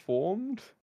he's reformed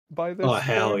by this. Oh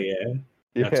hell yeah!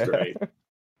 That's great.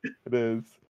 It is.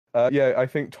 Yeah, I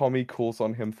think Tommy calls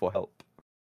on him for help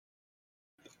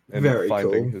in Very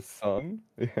finding cool. his son.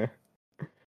 Yeah.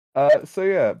 So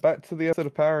yeah, back to the episode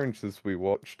of Power Rangers we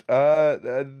watched. Yeah,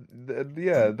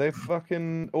 they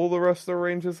fucking all the rest of the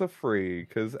Rangers are free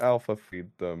because Alpha freed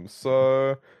them,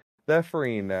 so they're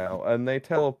free now, and they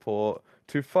teleport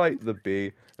to fight the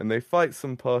Bee, and they fight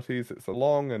some parties. It's a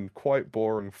long and quite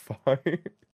boring fight.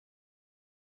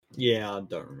 Yeah, I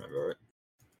don't remember it.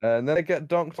 And then they get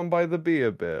dunked on by the Bee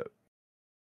a bit.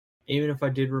 Even if I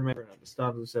did remember it at the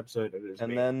start of this episode, it is.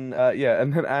 And then,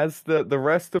 as the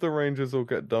rest of the Rangers will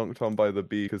get dunked on by the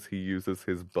Bee because he uses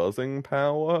his buzzing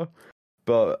power.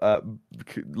 But,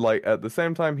 like, at the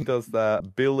same time he does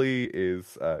that, Billy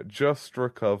is just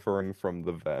recovering from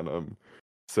the venom.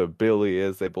 So Billy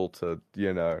is able to,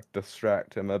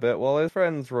 distract him a bit while his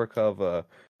friends recover.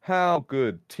 How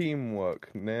good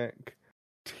teamwork, Nick.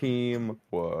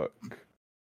 Teamwork.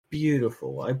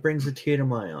 Beautiful. It brings a tear to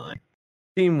my eye.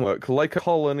 Teamwork, like a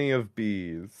colony of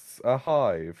bees. A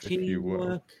hive, Teamwork if you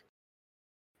will.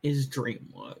 Is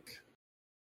dreamwork.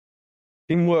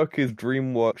 Teamwork is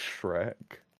DreamWorks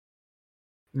Shrek.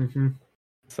 Mm-hmm.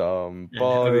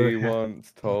 Somebody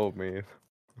once told me.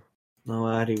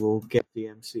 No, Addy will get the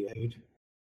MC8.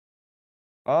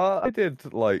 I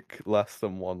did, like, less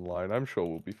than one line. I'm sure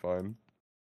we'll be fine.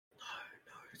 No,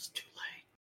 it's too late.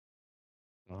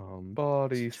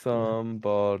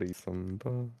 Somebody.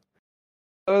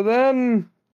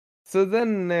 So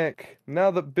then, Nick, now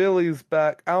that Billy's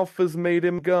back, Alpha's made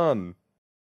him gun.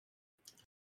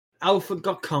 Alpha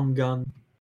got cum gun.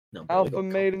 No, Alpha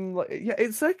made him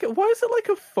it's like, why is it like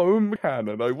a foam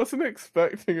cannon? I wasn't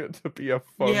expecting it to be a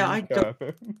foam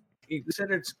cannon. You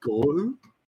said it's glue?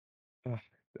 I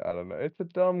don't know. It's a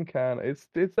dumb cannon. It's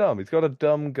dumb. He's got a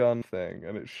dumb gun thing,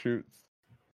 and it shoots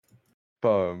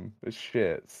foam. It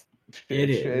shits.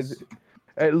 It is.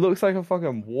 It looks like a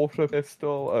fucking water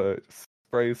pistol. It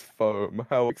sprays foam.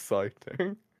 How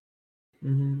exciting!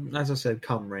 Mm-hmm. As I said,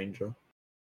 cum ranger.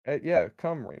 Yeah,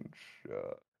 cum range.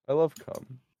 I love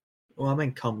cum. Well, I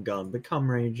meant cum gun, but cum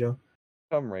ranger.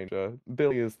 Cum ranger.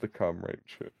 Billy is the cum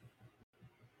ranger.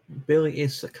 Billy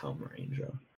is the cum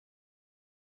ranger.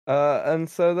 And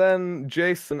so then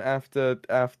Jason, after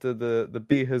the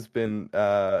Bee has been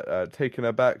taken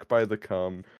aback by the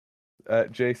cum,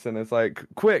 Jason is like,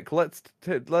 "Quick, let's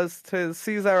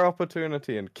seize our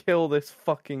opportunity and kill this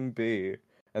fucking Bee."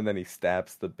 And then he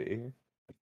stabs the Bee.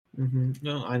 Mm-hmm.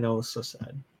 No, I know, it's so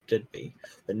sad. Dead Bee,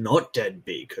 but not Dead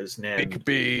Bee, because now Big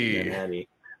Bee.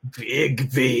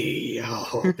 Big Bee.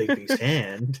 Oh, Big Bee's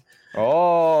hand.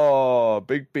 Oh,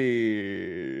 Big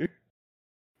Bee.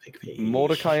 Big Bee.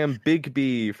 Mordecai and Big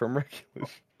Bee from Regular.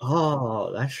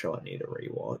 Oh, that show I need to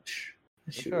rewatch.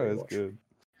 That show is good.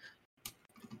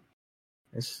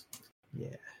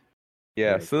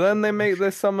 Yeah, so then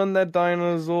they summon their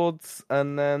Dinozords,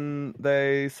 and then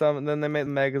they make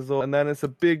the Megazord, and then it's a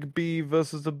Big Bee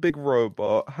versus a big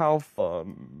robot. How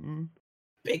fun!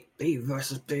 Big Bee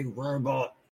versus big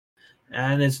robot,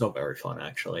 and it's not very fun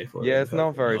actually. It's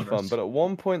not very fun. But at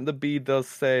one point, the Bee does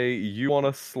say, "You want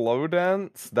a slow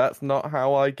dance? That's not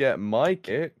how I get my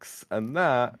kicks," and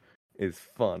that is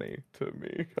funny to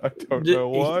me. I don't know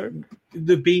why.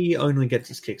 The bee only gets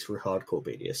its kicks through hardcore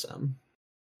BDSM.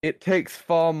 It takes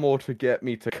far more to get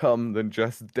me to come than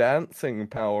just dancing,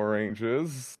 Power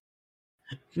Rangers.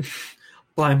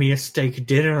 Buy me a steak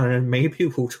dinner and maybe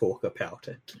we'll talk about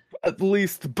it. At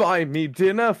least buy me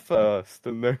dinner first,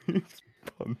 and then he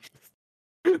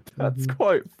punches. That's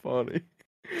quite funny.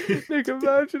 Nick,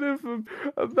 imagine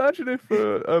if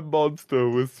a monster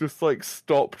was just like,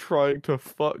 stop trying to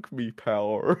fuck me,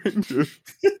 Power Rangers.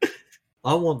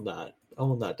 I want that. I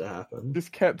want that to happen.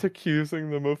 Just kept accusing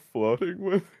them of flirting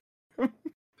with him.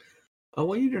 I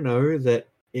want you to know that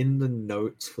in the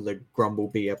notes for the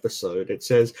Grumblebee episode, it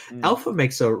says Alpha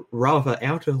makes a rather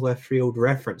out of left field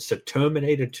reference to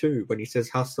Terminator 2 when he says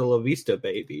 "Hasta la vista,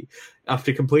 baby,"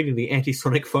 after completing the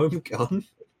anti-sonic foam gun.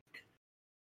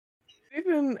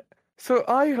 So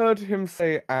I heard him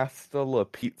say "Hasta la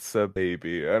pizza,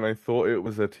 baby," and I thought it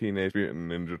was a Teenage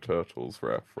Mutant Ninja Turtles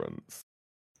reference.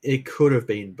 It could have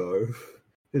been both.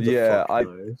 Who the Yeah, fuck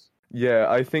knows? Yeah,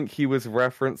 I think he was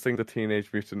referencing the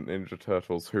Teenage Mutant Ninja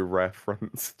Turtles who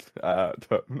referenced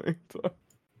Terminator.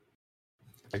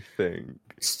 I think.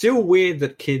 Still weird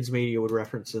that kids media would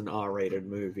reference an R-rated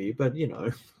movie, but you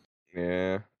know.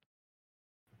 Yeah.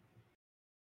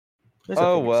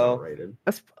 Oh well.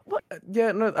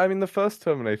 Yeah, no, I mean the first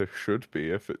Terminator should be.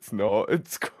 If it's not,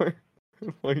 it's quite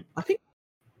like. I think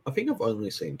I've only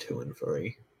seen 2 and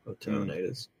 3 of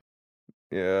Terminators.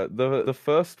 Yeah, the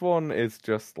first one is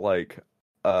just like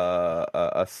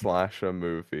a slasher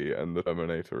movie, and the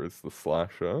Terminator is the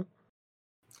slasher.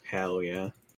 Hell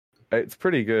yeah! It's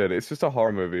pretty good. It's just a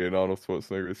horror movie, and Arnold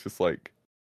Schwarzenegger is just like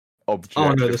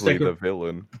objectively the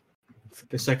villain.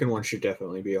 The second one should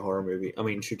definitely be a horror movie. I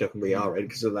mean, should definitely be R-rated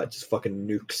because of that just fucking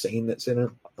nuke scene that's in it.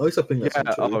 At least I think that's in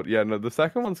 2. Oh yeah, no, the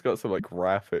second one's got some like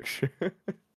graphic shit.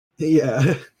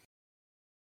 Yeah.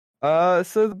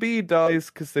 So the bee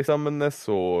dies because they summon their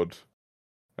sword,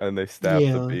 and they stab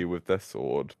the bee with their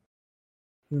sword.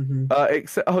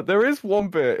 Except, there is one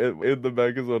bit in the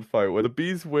Megazord fight where the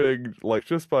bee's winning like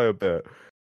just by a bit,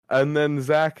 and then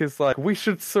Zack is like, "We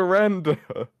should surrender"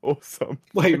 or something.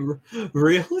 Wait,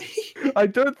 really? I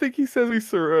don't think he says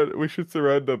we should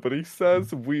surrender, but he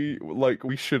says we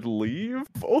should leave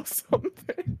or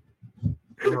something.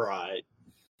 Right.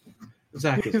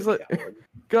 Zack is like,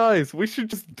 guys, we should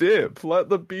just dip. Let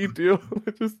the bee deal.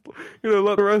 Just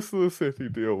let the rest of the city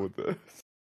deal with this.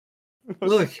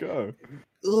 Let's go.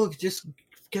 Look, just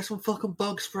get some fucking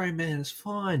bug spray, man. It's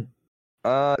fine.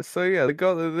 So yeah,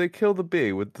 they kill the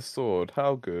bee with the sword.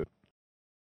 How good?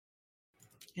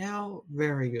 How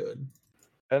very good.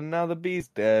 And now the bee's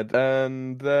dead,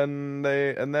 and then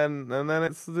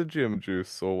it's the gym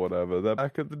juice or whatever. They're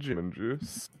back at the gym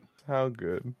juice. How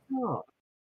good?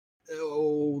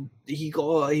 Oh, he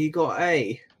got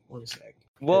A. 1 sec.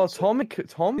 Well,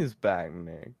 Tommy's back,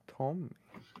 Nick. Tommy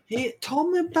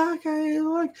back.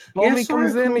 Tommy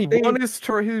comes in. He won his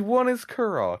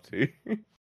karate.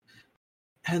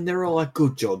 And they're all like,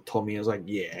 "Good job, Tommy." I was like,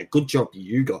 "Yeah, good job,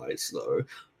 you guys, though."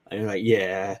 And you're like,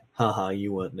 "Yeah, haha,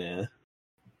 you weren't there."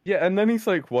 Yeah, and then he's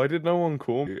like, "Why did no one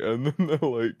call me?" And then they're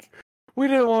like, "We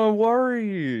didn't want to worry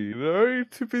you, You're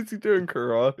too busy doing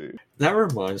karate." That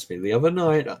reminds me, the other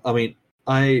night,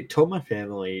 I told my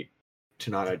family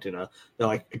tonight at dinner that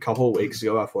like a couple of weeks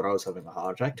ago I thought I was having a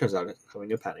heart attack. Turns out I was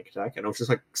having a panic attack, and it was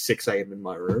just like 6 a.m. in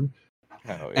my room.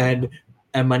 Hell yeah.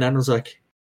 And my nan was like,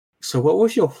 "So what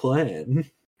was your plan?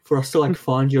 For us to like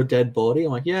find your dead body?"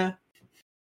 I'm like, "Yeah.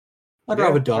 I'd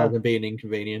rather die than be an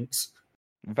inconvenience."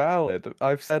 Valid.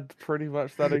 I've said pretty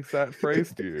much that exact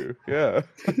phrase to you. Yeah.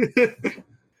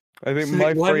 I think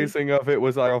my phrasing of it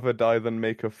was, "I'd rather die than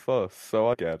make a fuss," so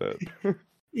I get it.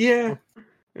 Yeah.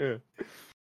 Yeah.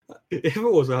 If it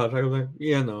was a heart attack, I was like,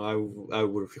 "Yeah, no, I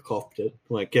would have copped it."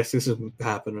 Like, guess this isn't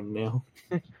happening now.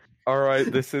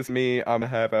 Alright, this is me. I'm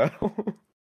head out.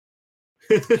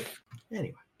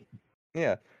 Anyway.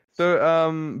 Yeah.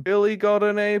 So, Billy got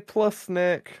an A+,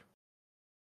 Nick.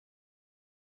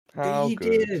 How he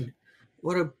good. did.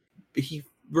 He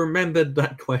remembered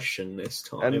that question this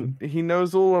time. And he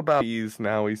knows all about bees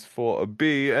now. He's fought a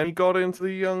bee, and he got into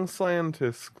the Young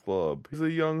Scientists Club. He's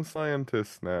a young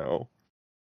scientist now.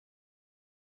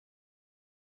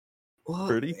 Well,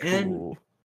 pretty cool. And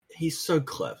he's so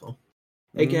clever.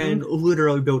 Again,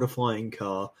 literally built a flying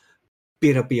car,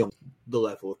 better beyond the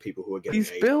level of people who are getting.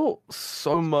 He's built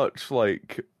so much,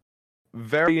 like,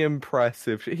 very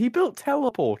impressive. He built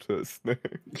teleporters.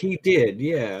 He did,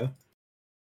 yeah.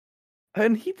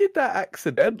 And he did that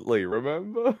accidentally,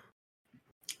 remember?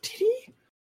 Did he?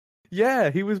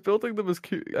 Yeah, he was building them as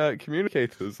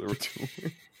communicators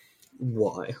originally.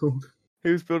 Wild. He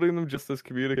was building them just as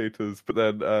communicators, but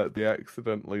then they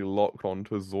accidentally locked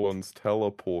onto Zorn's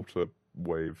teleporter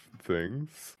wave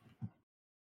things.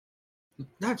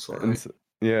 That's And alright. so,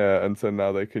 yeah, and so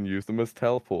now they can use them as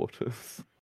teleporters.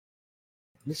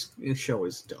 This show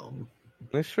is dumb.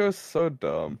 This show's so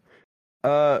dumb.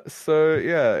 So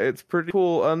yeah, it's pretty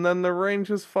cool. And then the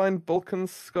Rangers find Bulk and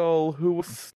Skull, who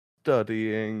was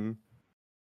studying.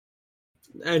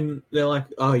 And they're like,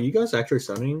 "Oh, you guys are actually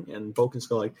studying?" And Vulcan's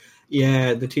got like,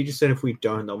 "Yeah, the teacher said if we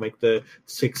don't, they'll make the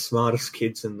 6 smartest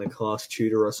kids in the class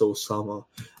tutor us all summer."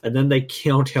 And then they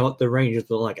count out the Rangers.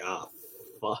 They're like, "Ah,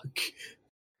 fuck."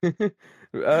 Which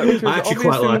is I actually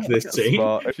quite obviously like not this that scene.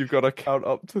 smart if you've got to count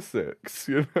up to 6,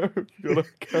 you know? You gotta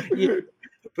count... Yeah,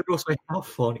 but also, how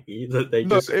funny that they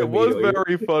No, just it was immediately-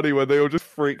 very funny when they all just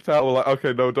freaked out. We're like,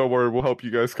 okay, no, don't worry, we'll help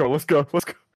you guys. Come on, let's go.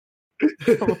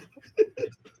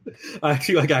 I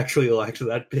actually liked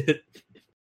that bit.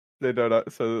 They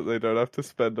don't, so that they don't have to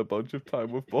spend a bunch of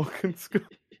time with Bulk and Skull.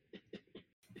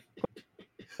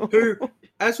 Who,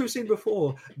 as we've seen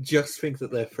before, just think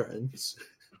that they're friends.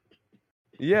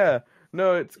 Yeah,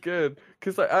 no, it's good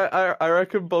because I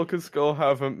reckon Bulk and Skull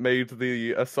haven't made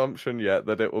the assumption yet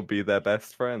that it will be their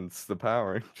best friends, the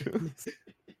Power Rangers.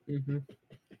 Mm-hmm.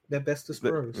 They're bestest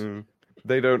bros.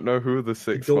 They don't know who the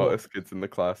 6 Adore. smartest kids in the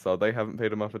class are. They haven't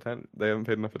paid enough attention. They haven't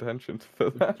paid enough attention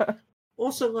for that.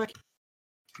 Also, like,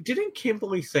 didn't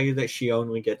Kimberly say that she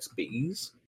only gets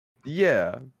B's?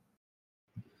 Yeah.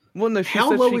 Well, no, she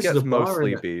How said low she is gets the bar in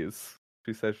mostly that? B's.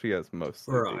 She said she gets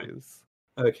mostly Right. B's.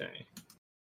 Okay.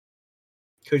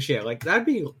 Because, yeah, like, that'd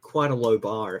be quite a low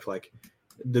bar if, like,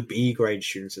 the B grade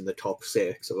students in the top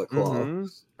 6 of the class. Mhm.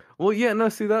 Well, yeah, no,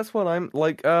 see, that's what I'm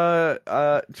like.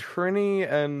 Trini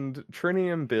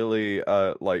and Billy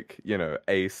are like, you know,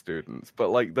 A students, but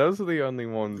like those are the only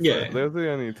ones. Yeah. They're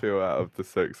the only 2 out of the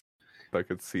 6 I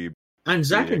could see. And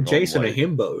Zach being and on, Jason like- are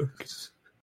himbos.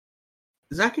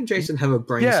 Zach and Jason have a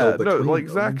brain Yeah, cell no, between like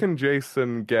them. Zach and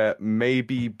Jason get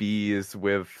maybe B's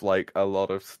with like a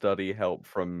lot of study help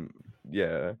from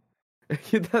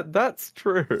that's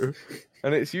true,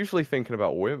 and it's usually thinking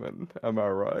about women. Am I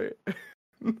right?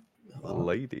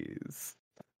 Ladies,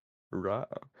 right?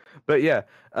 But yeah,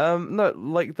 no,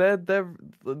 like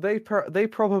they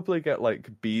probably get like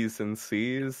B's and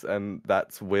C's, and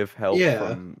that's with help Yeah.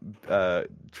 from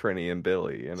Trini and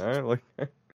Billy, you know, like.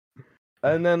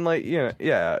 And then like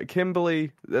yeah,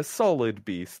 Kimberly, a solid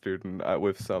B student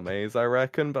with some A's, I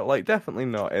reckon, but like definitely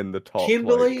not in the top.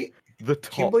 Kimberly, like, the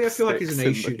top. Kimberly, I feel like is 6 an A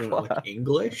in the student at, class. like,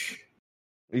 English.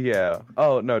 Yeah.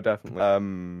 Oh no,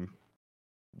 definitely.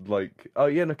 Like, oh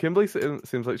yeah, no, Kimberly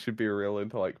seems like she'd be real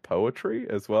into like poetry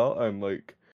as well, and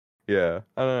like, yeah,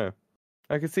 I don't know.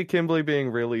 I could see Kimberly being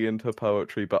really into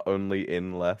poetry, but only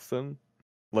in lesson.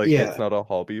 Like, Yeah. it's not a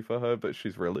hobby for her, but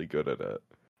she's really good at it.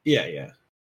 Yeah, yeah.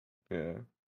 Yeah.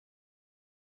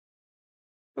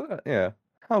 But, yeah.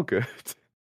 How good.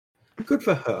 Good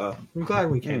for her. I'm glad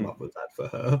we came up with that for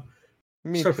her.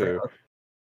 Me So too. fair.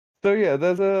 So yeah,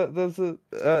 there's a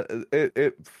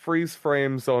it freeze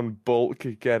frames on Bulk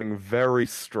getting very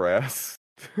stressed.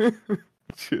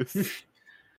 Just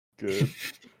good.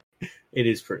 It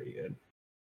is pretty good.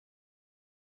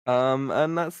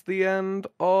 And that's the end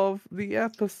of the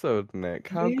episode, Nick.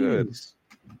 How good? Yes.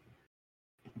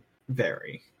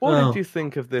 Very. What Well, did you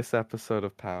think of this episode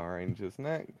of Power Rangers,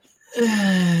 Nick?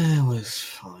 It was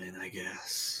fine, I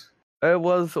guess. It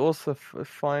was also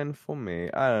fine for me.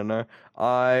 I don't know.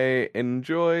 I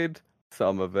enjoyed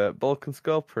some of it. Bulk and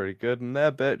Skull pretty good, and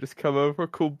their bit just come over,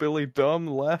 called Billy dumb,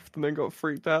 left, and then got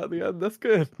freaked out at the end. That's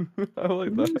good. I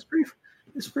like that.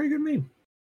 It's a pretty good meme.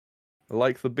 I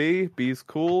like the B. B's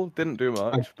cool. Didn't do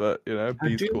much, but you know, I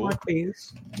B's do cool. like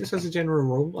bees. Just as a general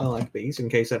rule, I like bees, in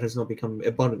case that has not become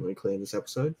abundantly clear in this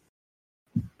episode.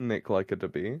 Nick like a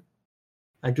B.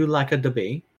 I do like a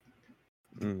bee.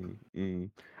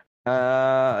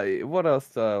 What else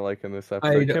do I like in this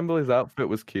episode? Kimberly's outfit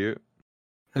was cute.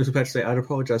 I was about to say, I'd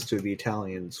apologize to the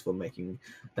Italians for making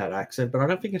that accent, but I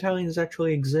don't think Italians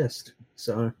actually exist.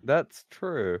 So That's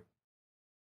true.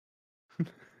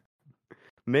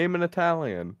 Name an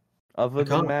Italian other than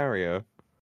can't. Mario.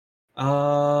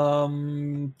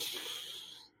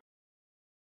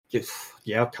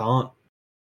 Yeah, I can't.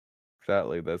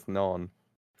 Exactly, there's none.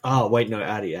 Oh, wait, no,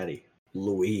 Addy.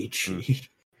 Luigi.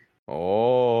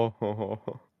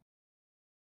 Oh,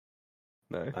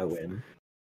 nice. I win.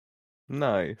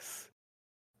 Nice.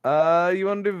 You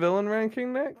want to do villain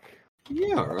ranking, Nick?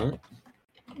 Yeah, alright.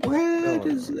 Where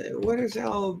does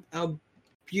our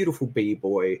beautiful bee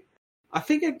boy? I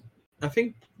think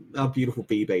our beautiful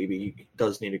bee baby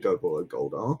does need to go below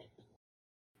Goldar.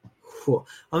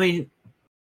 I mean,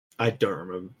 I don't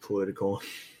remember Poluticorn.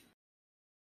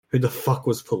 Who the fuck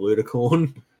was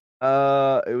Poluticorn?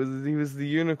 He was the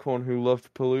unicorn who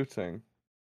loved polluting.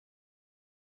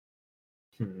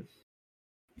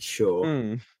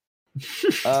 Sure.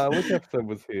 Which episode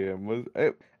was he in? Was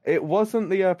it? It wasn't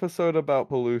the episode about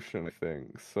pollution, I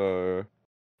think. So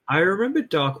I remember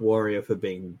Dark Warrior for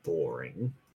being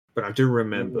boring, but I do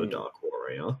remember Dark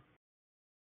Warrior.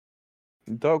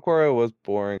 Dark Warrior was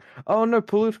boring. Oh no,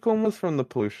 Poluticorn was from the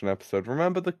pollution episode.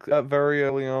 Remember the very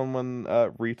early on when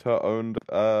Rita owned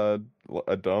a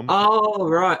dump? Oh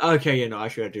right, okay, yeah, no,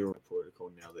 actually I do remember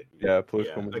Poluticorn now that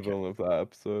Poluticorn was the villain of that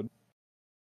episode.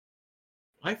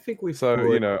 I think we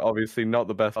you know, obviously not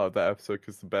the best part of that episode,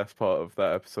 because the best part of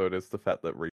that episode is the fact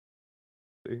that Rita.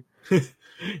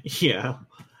 Yeah,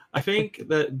 I think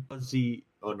that Buzzy.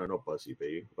 Oh no, not Buzzy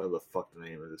B. Whatever the fuck the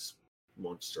name of this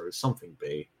monster is, something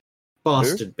B.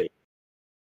 Bastard B.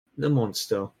 The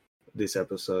monster. This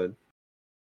episode.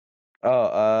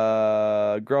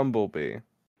 Oh, Grumblebee.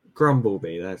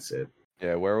 Grumblebee, that's it.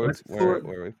 Yeah, where are we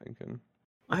thinking?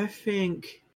 I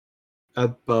think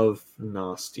above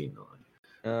Nasty Nine.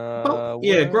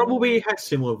 Yeah, Grumblebee has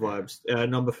similar vibes.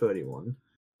 Number 31.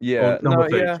 Yeah, number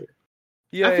 32.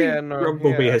 Yeah, I think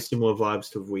Grumblebee has similar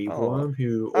vibes to Weaveworm,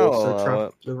 who also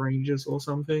trapped the Rangers or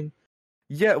something.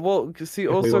 Yeah, well, see,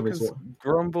 also because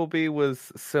Grumblebee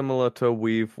was similar to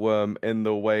Weaveworm in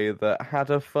the way that had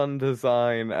a fun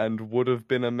design and would have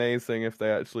been amazing if they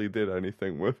actually did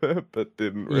anything with it, but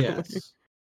didn't really. Yes.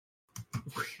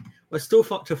 We're still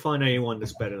fucked to find anyone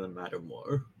that's better than Madame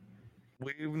Woe.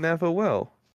 We never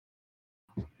will.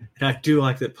 And I do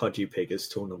like that Pudgy Pig is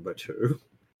still number 2.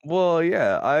 Well,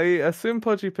 yeah, I assume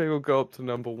Pudgy Pig will go up to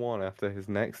number 1 after his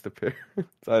next appearance.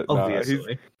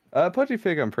 Obviously. Pudgy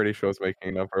Pig, I'm pretty sure, is making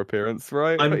another appearance,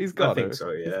 right? But he's got I think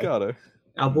so, yeah. He's got to.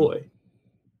 Our boy.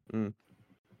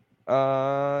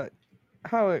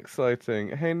 How exciting.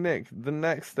 Hey, Nick, the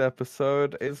next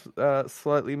episode is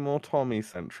slightly more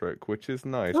Tommy-centric, which is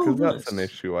nice, because that's an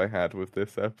issue I had with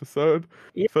this episode.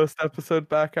 Yeah. First episode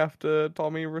back after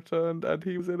Tommy returned, and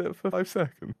he was in it for 5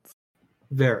 seconds.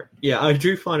 Very. Yeah, I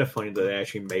do find it funny that they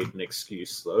actually made an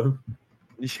excuse, though.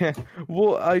 Yeah,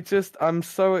 well, I'm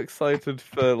so excited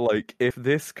for, like, if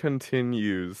this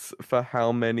continues, for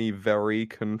how many very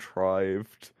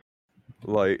contrived,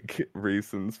 like,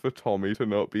 reasons for Tommy to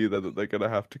not be there that they're gonna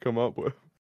have to come up with.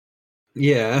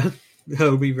 Yeah,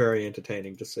 that'll be very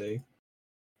entertaining to see.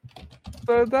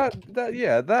 So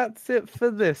that's it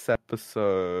for this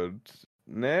episode,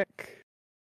 Nick.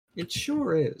 It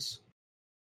sure is.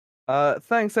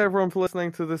 Thanks everyone for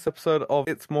listening to this episode of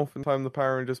It's Morphin Time, the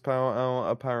Power Rangers Power Hour,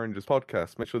 a Power Rangers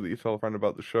podcast. Make sure that you tell a friend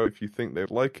about the show if you think they'd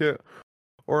like it,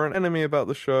 or an enemy about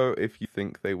the show if you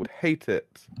think they would hate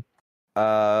it.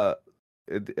 Yeah.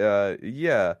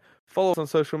 Follow us on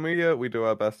social media. We do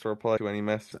our best to reply to any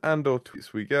messages and or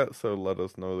tweets we get, so let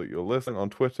us know that you're listening. On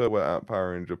Twitter, we're at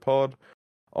Power Ranger Pod.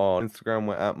 On Instagram,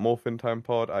 we're at Morphin Time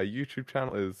Pod. Our YouTube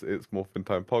channel is It's Morphin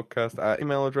Time Podcast. Our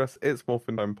email address, It's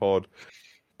Morphin Time Pod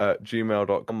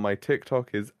 @gmail.com. My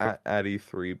TikTok is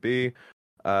 @Addy3B.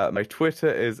 My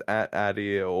Twitter is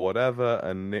 @Addy or whatever.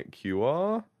 And Nick, you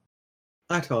are?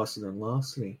 At Arson and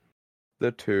Lastly.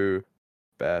 The 2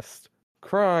 best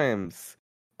crimes.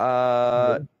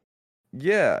 Yeah,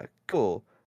 cool.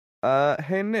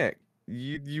 Hey Nick,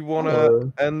 you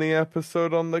wanna end the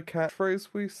episode on the catchphrase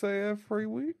we say every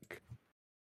week?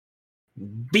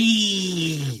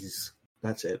 Bees!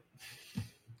 That's it.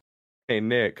 Hey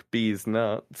Nick, bees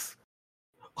nuts.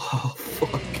 Oh,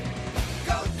 fuck.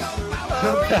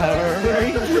 Power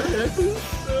Rangers!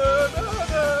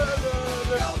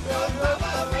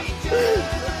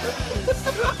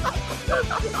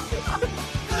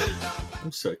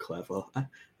 I'm so clever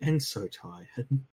and so tired.